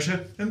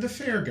Fargurta and the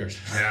Fairgurt.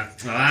 Yeah.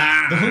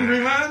 The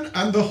hungry man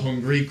and the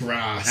hungry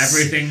grass.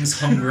 Everything's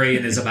hungry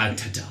and is about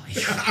to die.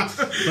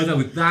 But no,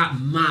 with that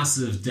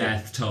massive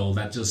death toll,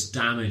 that just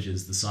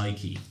damages the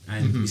psyche.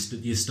 And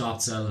you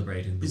stop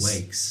celebrating the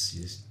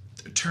wakes.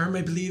 The term,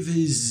 I believe,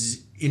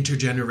 is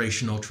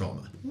intergenerational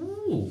trauma.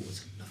 Ooh,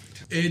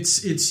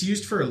 it's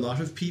used for a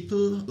lot of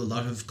people, a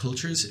lot of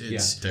cultures.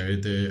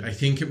 I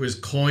think it was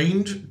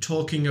coined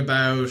talking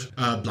about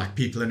black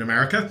people in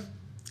America.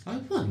 I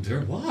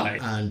wonder why.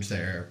 And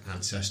their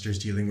ancestors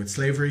dealing with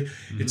slavery.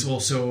 It's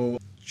also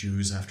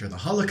Jews after the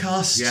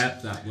Holocaust. Yeah,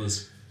 that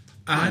was...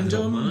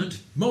 And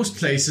most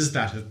places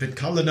that have been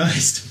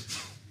colonized.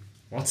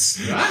 What's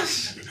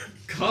that?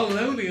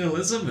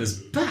 Colonialism is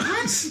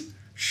bad?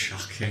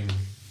 Shocking.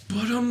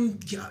 But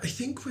I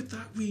think with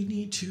that we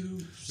need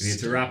to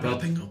wrap up.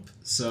 Wrapping up.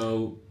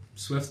 So,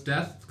 swift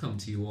death come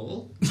to you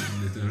all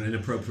at an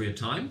inappropriate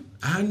time,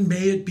 and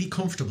may it be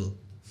comfortable.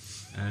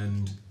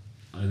 And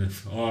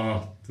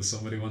does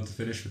somebody want to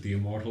finish with the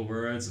immortal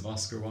words of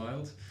Oscar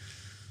Wilde?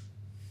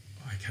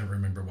 I can't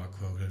remember what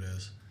quote it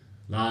is.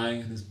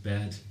 Lying in his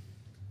bed,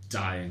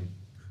 dying,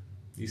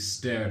 he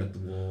stared at the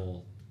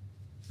wall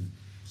and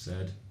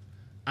said,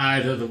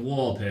 "Either the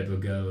wallpaper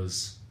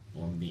goes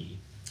or me."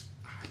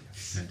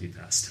 And he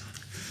passed on.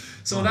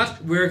 So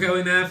that we're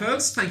going there,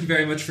 folks. Thank you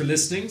very much for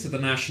listening to the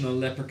National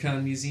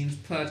Leprechaun Museum's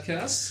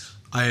podcast.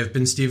 I have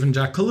been Stephen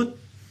Jack Cullen.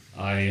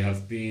 I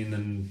have been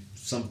in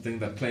something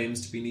that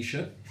claims to be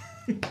Nisha.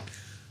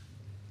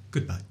 Goodbye.